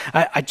for us,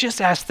 I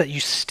just ask that you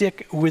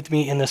stick with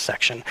me in this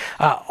section.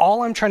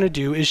 All I'm trying to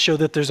do is show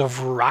that there's a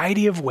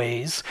variety of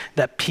ways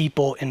that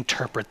people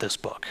interpret this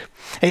book.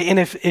 And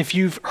if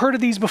you've heard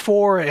of these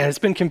before and it's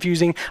been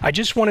confusing, I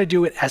just want to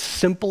do it as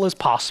simple as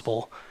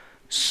possible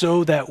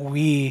so that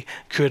we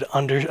can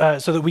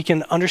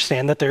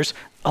understand that there's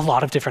a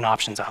lot of different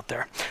options out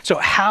there. So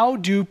how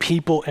do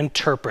people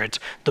interpret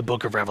the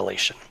book of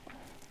Revelation?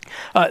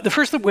 The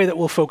first way that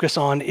we'll focus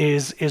on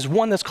is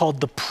one that's called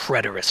the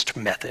preterist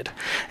method.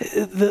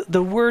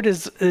 The word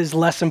is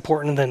less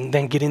important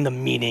than getting the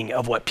meaning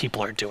of what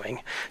people are doing.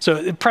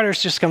 So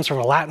preterist just comes from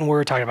a Latin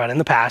word talking about in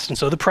the past. And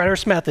so the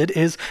preterist method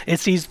is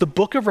it sees the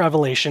book of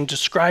Revelation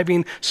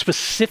describing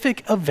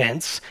specific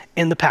events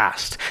in the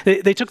past.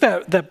 They took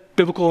that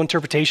biblical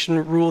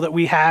interpretation rule that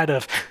we had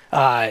of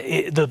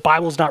the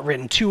Bible's not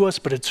written to us,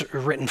 but it's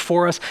written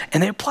for us,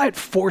 and they apply it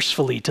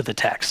forcefully to the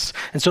text.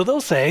 And so they'll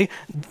say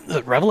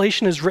that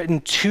Revelation is written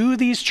to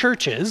these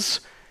churches,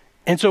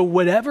 and so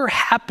whatever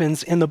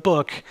happens in the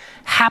book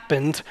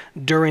happened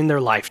during their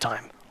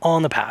lifetime, all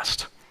in the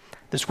past.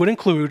 This would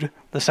include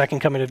the second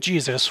coming of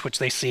Jesus, which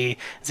they see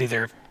as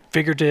either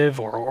figurative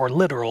or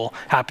literal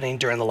happening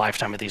during the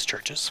lifetime of these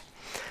churches.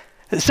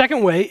 The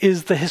second way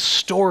is the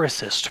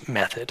historicist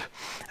method.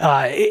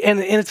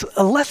 And it's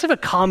less of a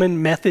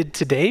common method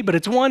today, but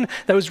it's one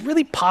that was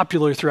really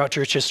popular throughout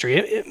church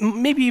history.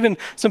 Maybe even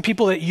some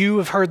people that you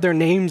have heard their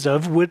names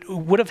of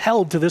would have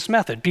held to this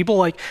method. People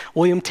like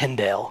William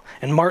Tyndale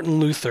and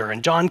Martin Luther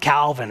and John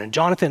Calvin and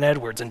Jonathan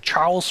Edwards and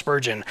Charles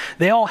Spurgeon.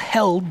 They all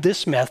held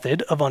this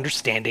method of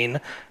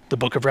understanding the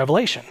book of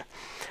Revelation.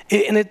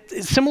 And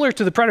it's similar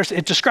to the preterist.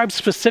 It describes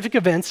specific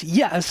events,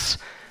 yes,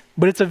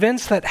 but it's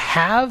events that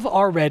have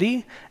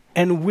already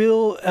and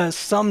will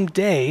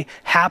someday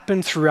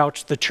happen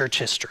throughout the church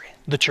history,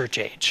 the church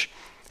age.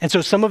 And so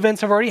some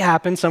events have already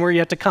happened, some are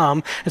yet to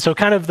come. And so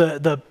kind of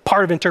the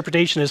part of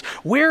interpretation is,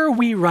 where are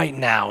we right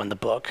now in the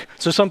book?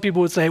 So some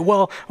people would say,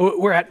 well,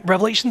 we're at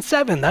Revelation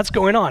 7, that's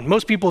going on.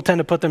 Most people tend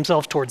to put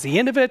themselves towards the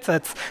end of it.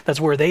 That's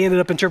where they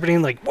ended up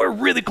interpreting, like, we're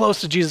really close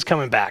to Jesus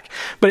coming back.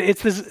 But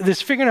it's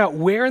this figuring out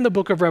where in the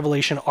book of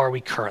Revelation are we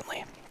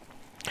currently.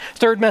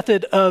 Third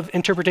method of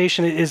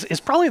interpretation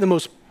is probably the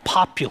most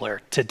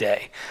popular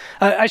today.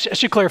 I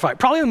should clarify,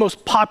 probably the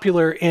most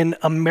popular in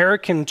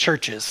American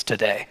churches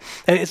today.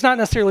 It's not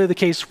necessarily the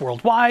case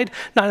worldwide,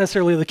 not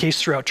necessarily the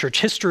case throughout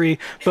church history,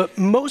 but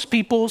most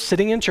people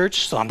sitting in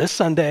church on this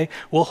Sunday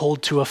will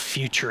hold to a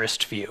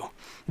futurist view.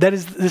 That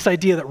is this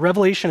idea that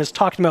Revelation is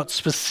talking about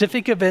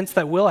specific events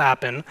that will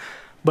happen,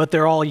 but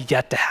they're all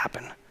yet to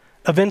happen.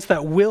 Events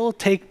that will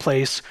take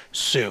place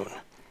soon.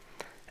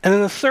 And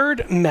then the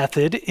third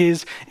method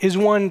is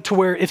one to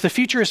where if the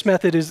futurist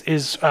method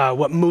is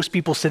what most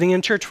people sitting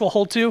in church will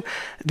hold to,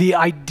 the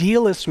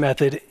idealist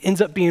method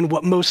ends up being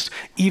what most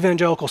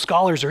evangelical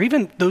scholars or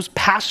even those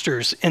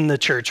pastors in the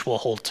church will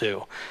hold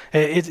to.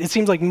 It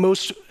seems like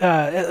most,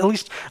 at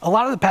least a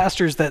lot of the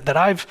pastors that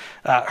I've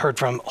heard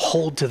from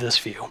hold to this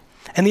view.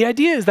 And the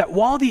idea is that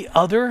while the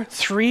other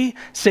three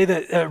say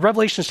that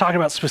Revelation is talking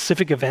about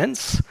specific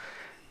events,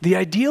 the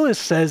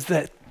idealist says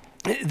that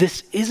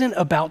this isn't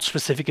about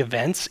specific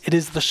events. It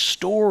is the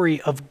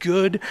story of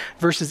good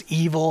versus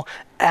evil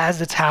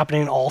as it's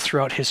happening all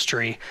throughout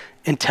history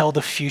until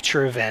the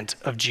future event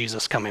of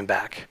Jesus coming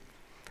back.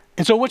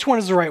 And so which one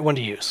is the right one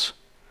to use?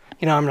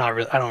 I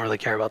don't really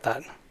care about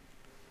that.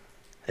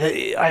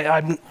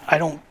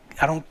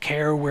 I don't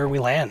care where we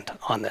land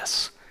on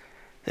this.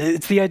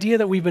 It's the idea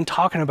that we've been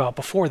talking about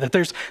before, that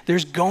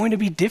there's going to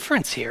be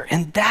difference here,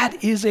 and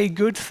that is a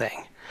good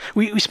thing.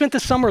 We spent the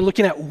summer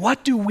looking at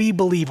what do we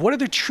believe, what are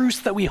the truths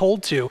that we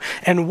hold to,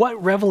 and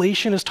what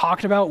Revelation is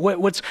talking about,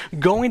 what's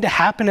going to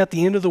happen at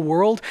the end of the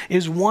world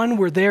is one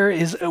where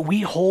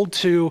we hold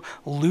to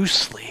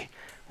loosely,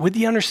 with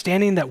the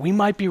understanding that we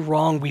might be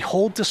wrong. We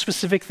hold to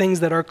specific things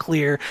that are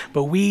clear,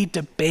 but we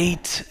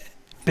debate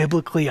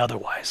biblically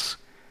otherwise.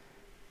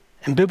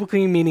 And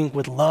biblically meaning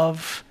with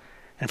love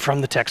and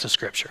from the text of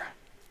Scripture.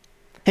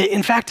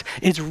 In fact,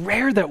 it's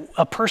rare that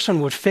a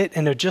person would fit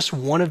into just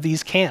one of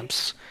these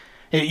camps.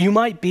 You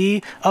might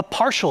be a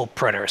partial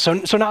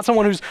preterist, so not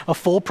someone who's a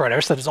full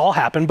preterist, that has all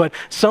happened, but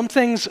some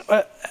things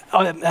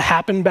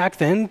happened back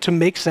then to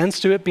make sense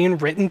to it being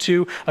written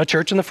to a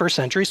church in the first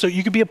century. So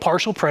you could be a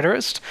partial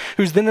preterist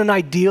who's then an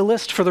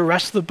idealist for the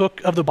rest of the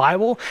book of the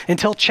Bible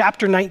until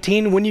chapter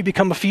 19 when you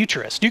become a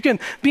futurist. You can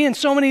be in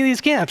so many of these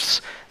camps.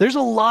 There's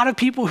a lot of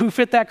people who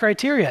fit that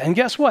criteria, and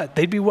guess what?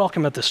 They'd be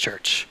welcome at this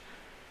church.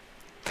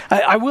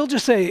 I will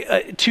just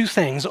say two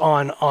things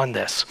on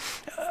this.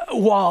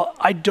 While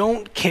I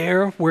don't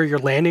care where you're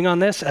landing on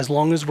this, as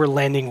long as we're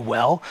landing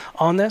well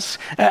on this,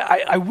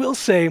 I will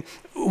say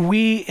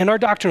we, in our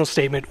doctrinal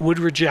statement, would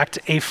reject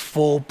a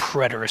full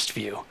preterist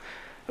view.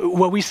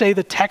 What we say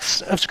the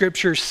text of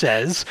Scripture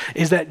says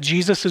is that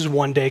Jesus is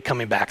one day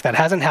coming back. That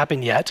hasn't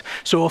happened yet,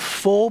 so a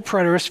full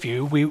preterist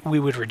view we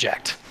would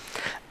reject.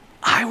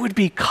 I would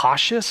be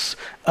cautious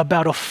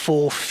about a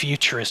full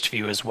futurist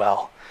view as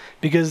well,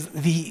 because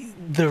the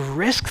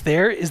risk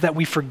there is that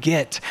we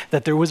forget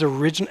that there was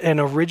an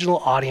original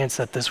audience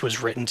that this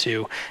was written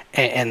to,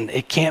 and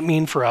it can't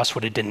mean for us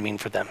what it didn't mean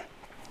for them.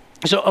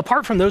 So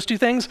apart from those two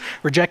things,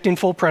 rejecting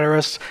full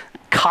preterists,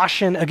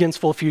 caution against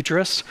full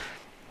futurists,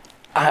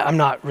 I'm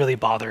not really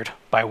bothered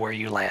by where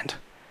you land.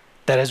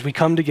 That as we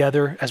come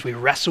together, as we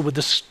wrestle with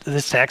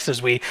this text,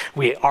 as we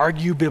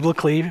argue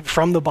biblically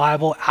from the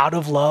Bible out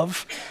of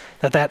love,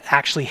 that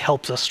actually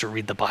helps us to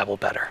read the Bible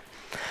better.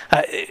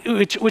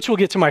 Which will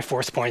get to my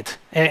fourth point,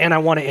 and I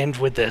want to end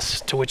with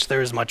this, to which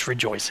there is much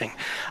rejoicing.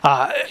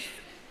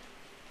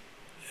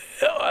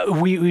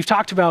 We've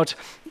talked about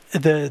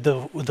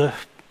the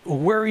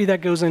worry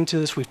that goes into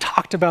this. We've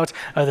talked about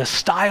the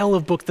style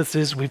of book this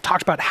is. We've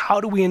talked about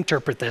how do we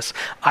interpret this.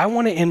 I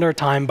want to end our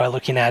time by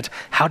looking at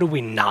how do we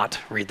not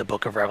read the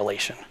book of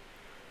Revelation.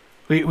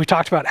 We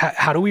talked about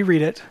how do we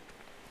read it,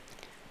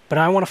 but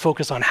I want to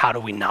focus on how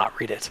do we not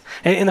read it.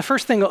 And the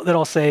first thing that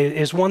I'll say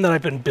is one that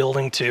I've been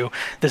building to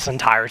this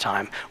entire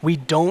time. We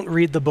don't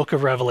read the book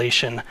of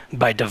Revelation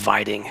by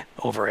dividing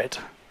over it.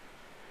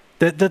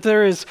 That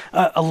there is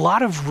a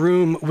lot of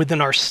room within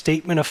our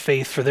statement of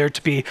faith for there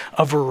to be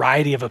a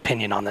variety of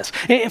opinion on this.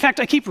 In fact,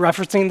 I keep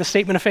referencing the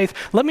statement of faith.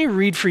 Let me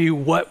read for you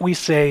what we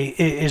say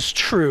is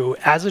true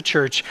as a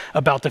church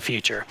about the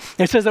future.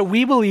 It says that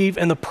we believe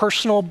in the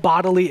personal,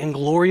 bodily, and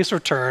glorious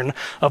return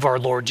of our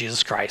Lord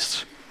Jesus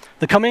Christ.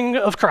 The coming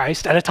of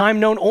Christ at a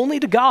time known only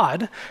to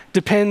God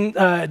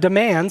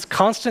demands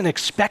constant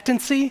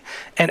expectancy,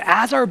 and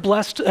as our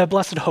blessed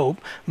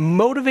hope,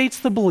 motivates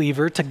the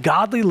believer to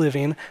godly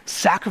living,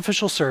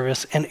 sacrificial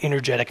service, and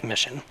energetic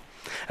mission.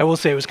 I will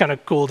say it was kind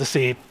of cool to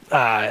see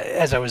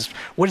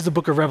what is the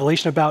book of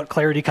Revelation about?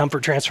 Clarity,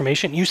 comfort,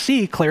 transformation. You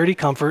see clarity,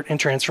 comfort, and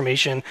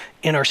transformation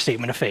in our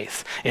statement of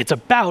faith. It's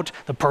about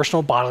the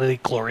personal, bodily,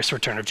 glorious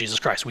return of Jesus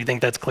Christ. We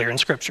think that's clear in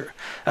Scripture.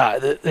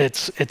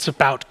 It's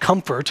about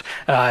comfort.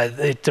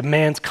 It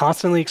demands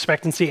constantly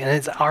expectancy, and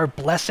it's our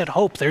blessed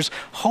hope. There's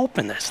hope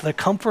in this, the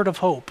comfort of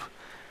hope.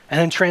 And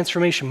then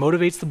transformation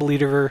motivates the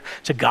believer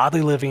to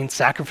godly living,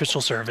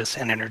 sacrificial service,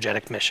 and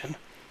energetic mission.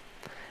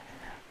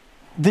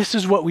 This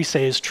is what we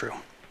say is true.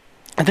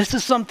 And this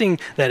is something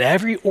that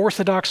every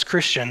Orthodox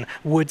Christian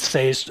would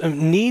say,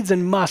 needs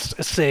and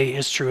must say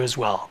is true as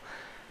well.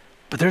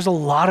 But there's a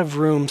lot of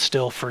room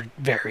still for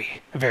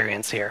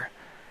variance here.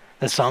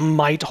 That some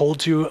might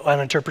hold to an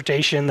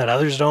interpretation that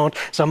others don't.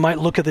 Some might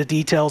look at the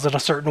details in a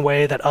certain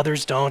way that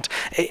others don't.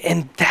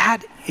 And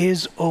that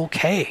is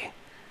okay.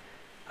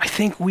 I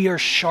think we are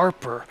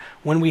sharper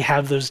when we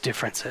have those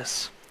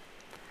differences.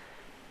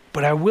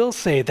 But I will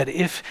say that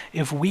if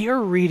we are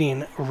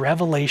reading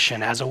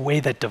Revelation as a way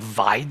that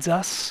divides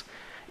us,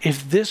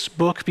 if this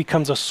book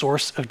becomes a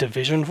source of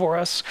division for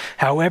us,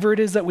 however it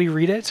is that we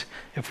read it,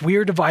 if we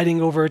are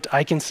dividing over it,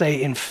 I can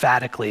say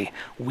emphatically,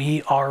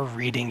 we are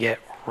reading it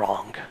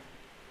wrong.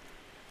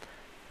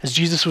 As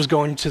Jesus was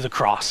going to the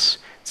cross,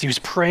 as he was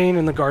praying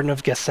in the Garden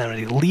of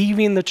Gethsemane,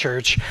 leaving the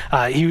church,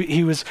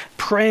 he was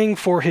praying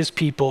for his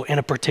people in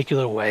a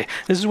particular way.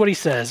 This is what he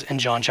says in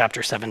John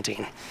chapter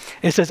 17.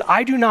 It says,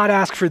 I do not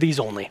ask for these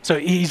only. So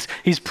he's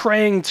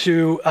praying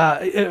to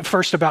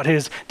first about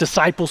his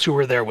disciples who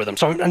were there with him.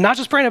 So I'm not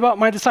just praying about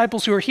my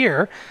disciples who are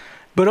here,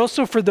 but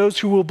also for those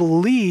who will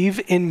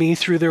believe in me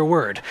through their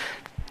word.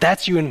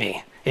 That's you and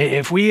me.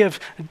 If we have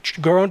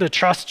grown to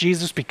trust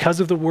Jesus because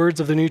of the words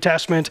of the New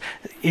Testament,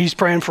 he's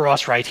praying for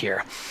us right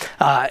here.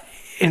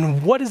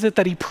 And what is it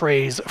that he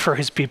prays for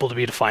his people to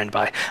be defined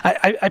by?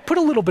 I put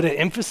a little bit of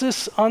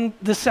emphasis on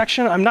this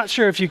section. I'm not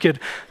sure if you could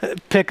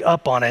pick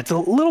up on it. It's a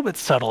little bit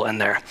subtle in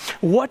there.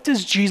 What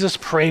does Jesus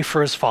pray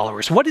for his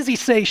followers? What does he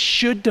say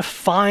should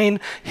define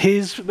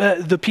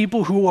the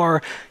people who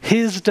are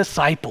his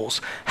disciples?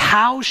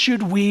 How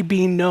should we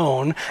be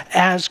known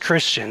as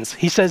Christians?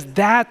 He says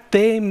that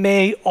they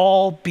may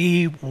all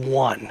be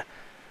one.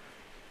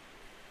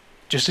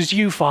 Just as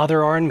you,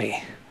 Father, are in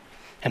me,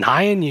 and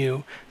I in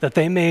you, that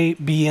they may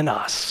be in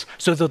us,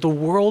 so that the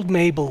world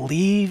may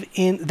believe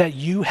in that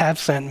you have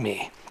sent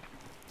me.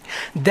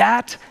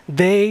 That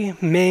they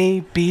may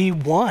be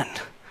one.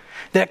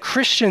 That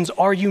Christians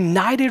are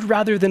united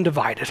rather than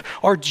divided,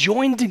 are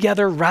joined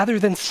together rather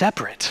than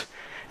separate.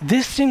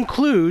 This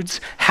includes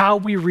how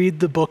we read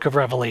the book of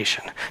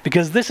Revelation,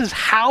 because this is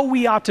how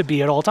we ought to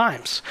be at all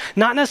times.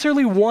 Not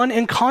necessarily one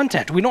in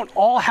content. We don't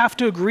all have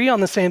to agree on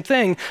the same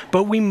thing,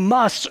 but we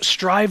must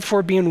strive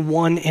for being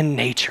one in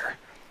nature.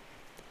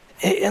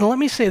 And let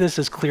me say this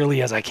as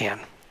clearly as I can.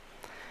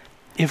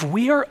 If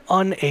we are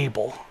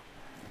unable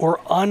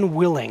or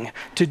unwilling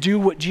to do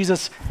what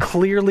Jesus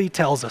clearly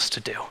tells us to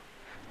do,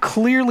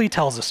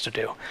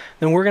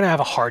 then we're going to have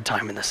a hard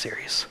time in this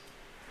series.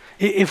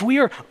 If we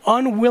are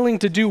unwilling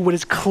to do what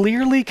is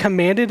clearly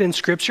commanded in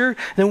Scripture,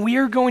 then we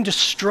are going to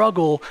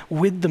struggle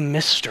with the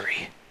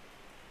mystery.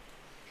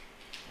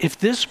 If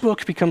this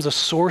book becomes a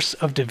source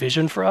of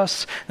division for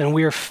us, then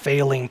we are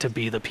failing to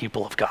be the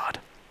people of God.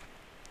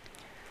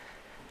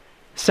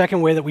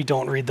 Second way that we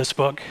don't read this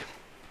book,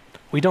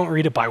 we don't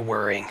read it by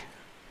worrying.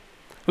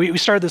 We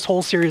started this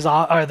whole series,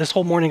 this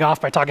whole morning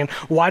off by talking,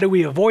 why do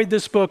we avoid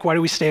this book? Why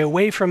do we stay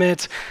away from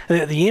it?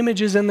 The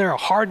images in there are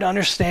hard to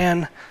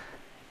understand,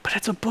 but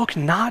it's a book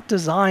not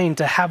designed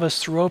to have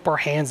us throw up our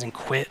hands and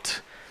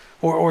quit,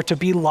 or to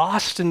be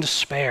lost in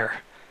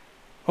despair,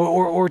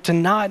 or to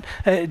not,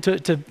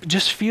 to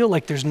just feel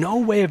like there's no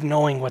way of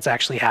knowing what's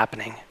actually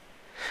happening.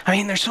 I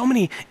mean, there's so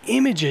many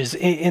images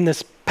in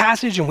this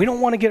passage, and we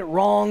don't want to get it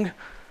wrong,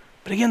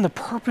 but again, the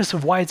purpose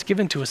of why it's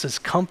given to us is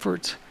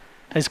comfort,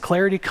 as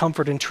clarity,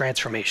 comfort, and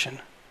transformation.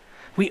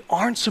 We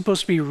aren't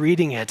supposed to be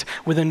reading it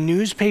with a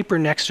newspaper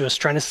next to us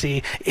trying to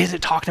see, is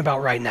it talking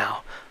about right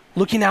now?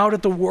 Looking out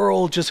at the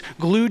world, just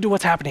glued to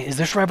what's happening. Is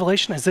this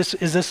Revelation? Is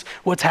this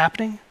what's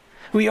happening?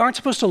 We aren't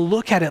supposed to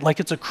look at it like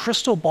it's a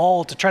crystal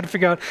ball to try to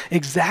figure out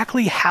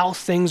exactly how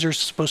things are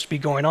supposed to be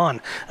going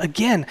on.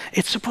 Again,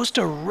 it's supposed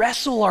to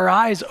wrestle our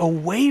eyes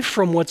away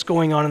from what's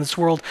going on in this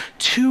world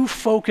to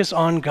focus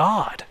on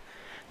God.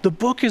 The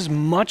book is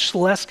much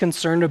less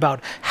concerned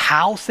about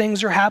how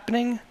things are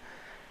happening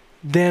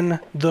than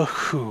the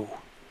who.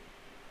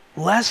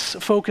 Less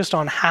focused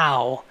on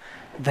how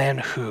than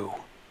who.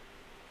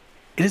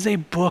 It is a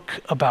book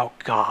about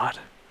God,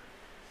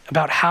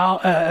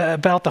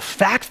 about the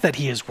fact that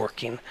he is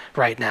working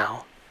right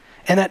now,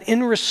 and that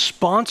in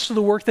response to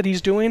the work that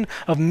he's doing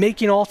of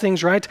making all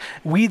things right,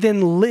 we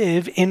then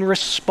live in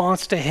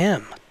response to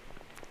him.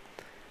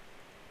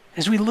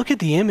 As we look at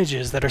the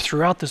images that are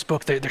throughout this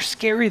book, they're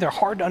scary, they're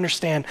hard to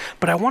understand,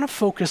 but I want to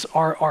focus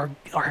our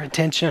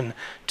attention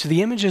to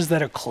the images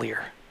that are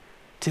clear,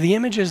 to the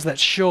images that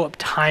show up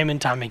time and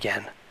time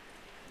again.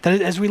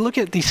 That as we look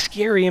at these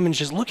scary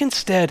images, look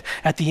instead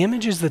at the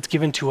images that's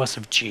given to us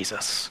of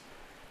Jesus.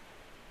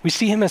 We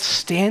see him as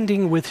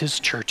standing with his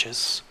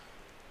churches,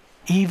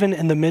 even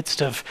in the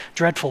midst of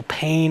dreadful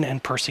pain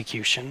and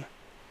persecution.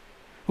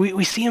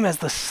 We see him as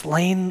the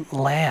slain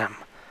lamb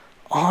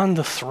on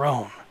the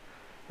throne,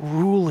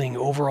 ruling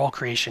over all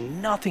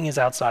creation. Nothing is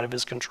outside of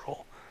his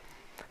control.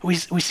 We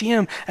see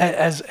him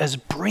as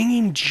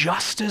bringing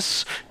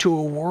justice to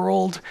a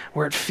world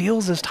where it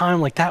feels this time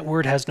like that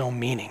word has no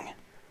meaning.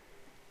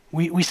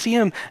 We see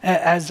him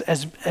as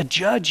a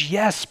judge,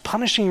 yes,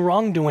 punishing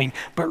wrongdoing,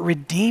 but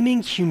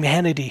redeeming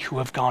humanity who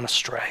have gone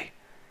astray.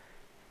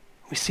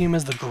 We see him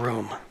as the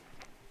groom,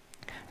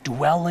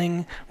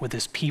 dwelling with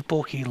his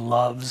people he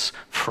loves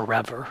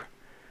forever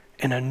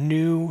in a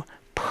new,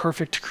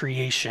 perfect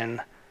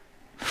creation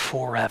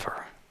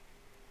forever.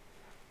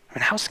 I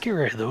mean, how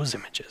scary are those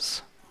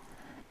images?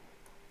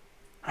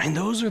 I mean,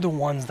 those are the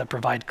ones that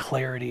provide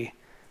clarity,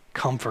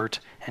 comfort,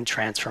 and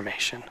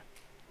transformation.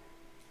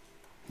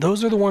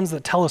 Those are the ones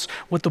that tell us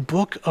what the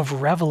book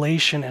of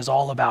Revelation is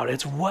all about.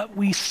 It's what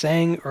we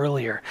sang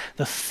earlier.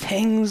 The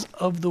things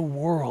of the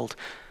world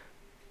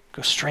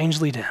go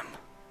strangely dim.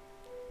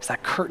 As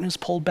that curtain is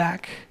pulled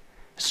back,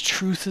 his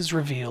truth is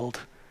revealed,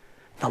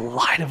 the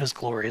light of his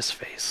glorious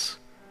face.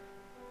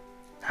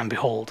 And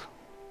behold,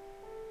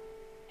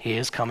 he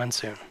is coming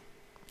soon.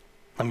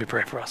 Let me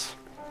pray for us.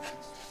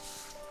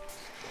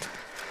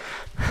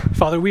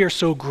 Father, we are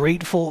so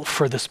grateful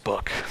for this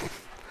book,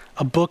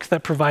 a book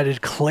that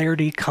provided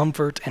clarity,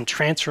 comfort, and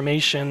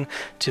transformation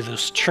to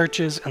those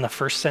churches in the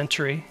first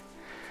century,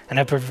 and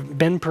have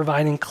been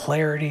providing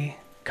clarity,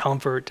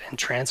 comfort, and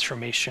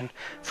transformation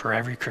for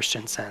every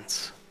Christian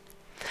since.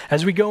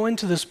 As we go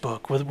into this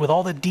book with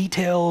all the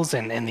details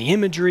and the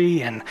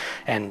imagery and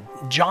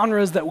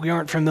genres that we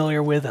aren't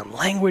familiar with and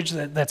language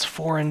that's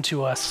foreign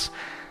to us,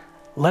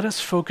 let us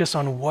focus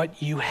on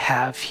what you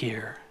have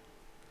here.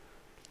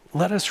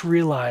 Let us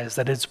realize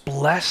that it's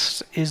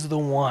blessed is the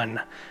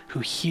one who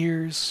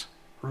hears,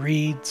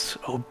 reads,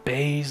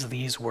 obeys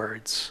these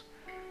words.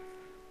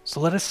 So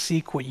let us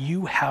seek what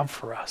you have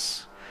for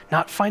us,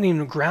 not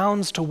finding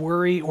grounds to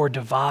worry or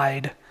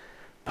divide,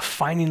 but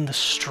finding the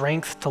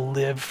strength to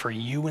live for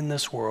you in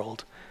this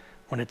world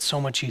when it's so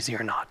much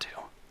easier not to.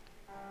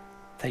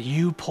 That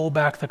you pull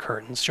back the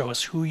curtains, show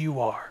us who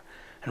you are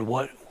and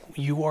what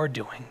you are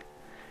doing.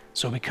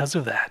 So because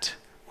of that,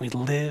 we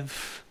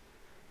live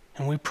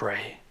and we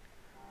pray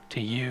to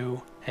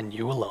you and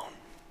you alone.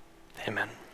 Amen.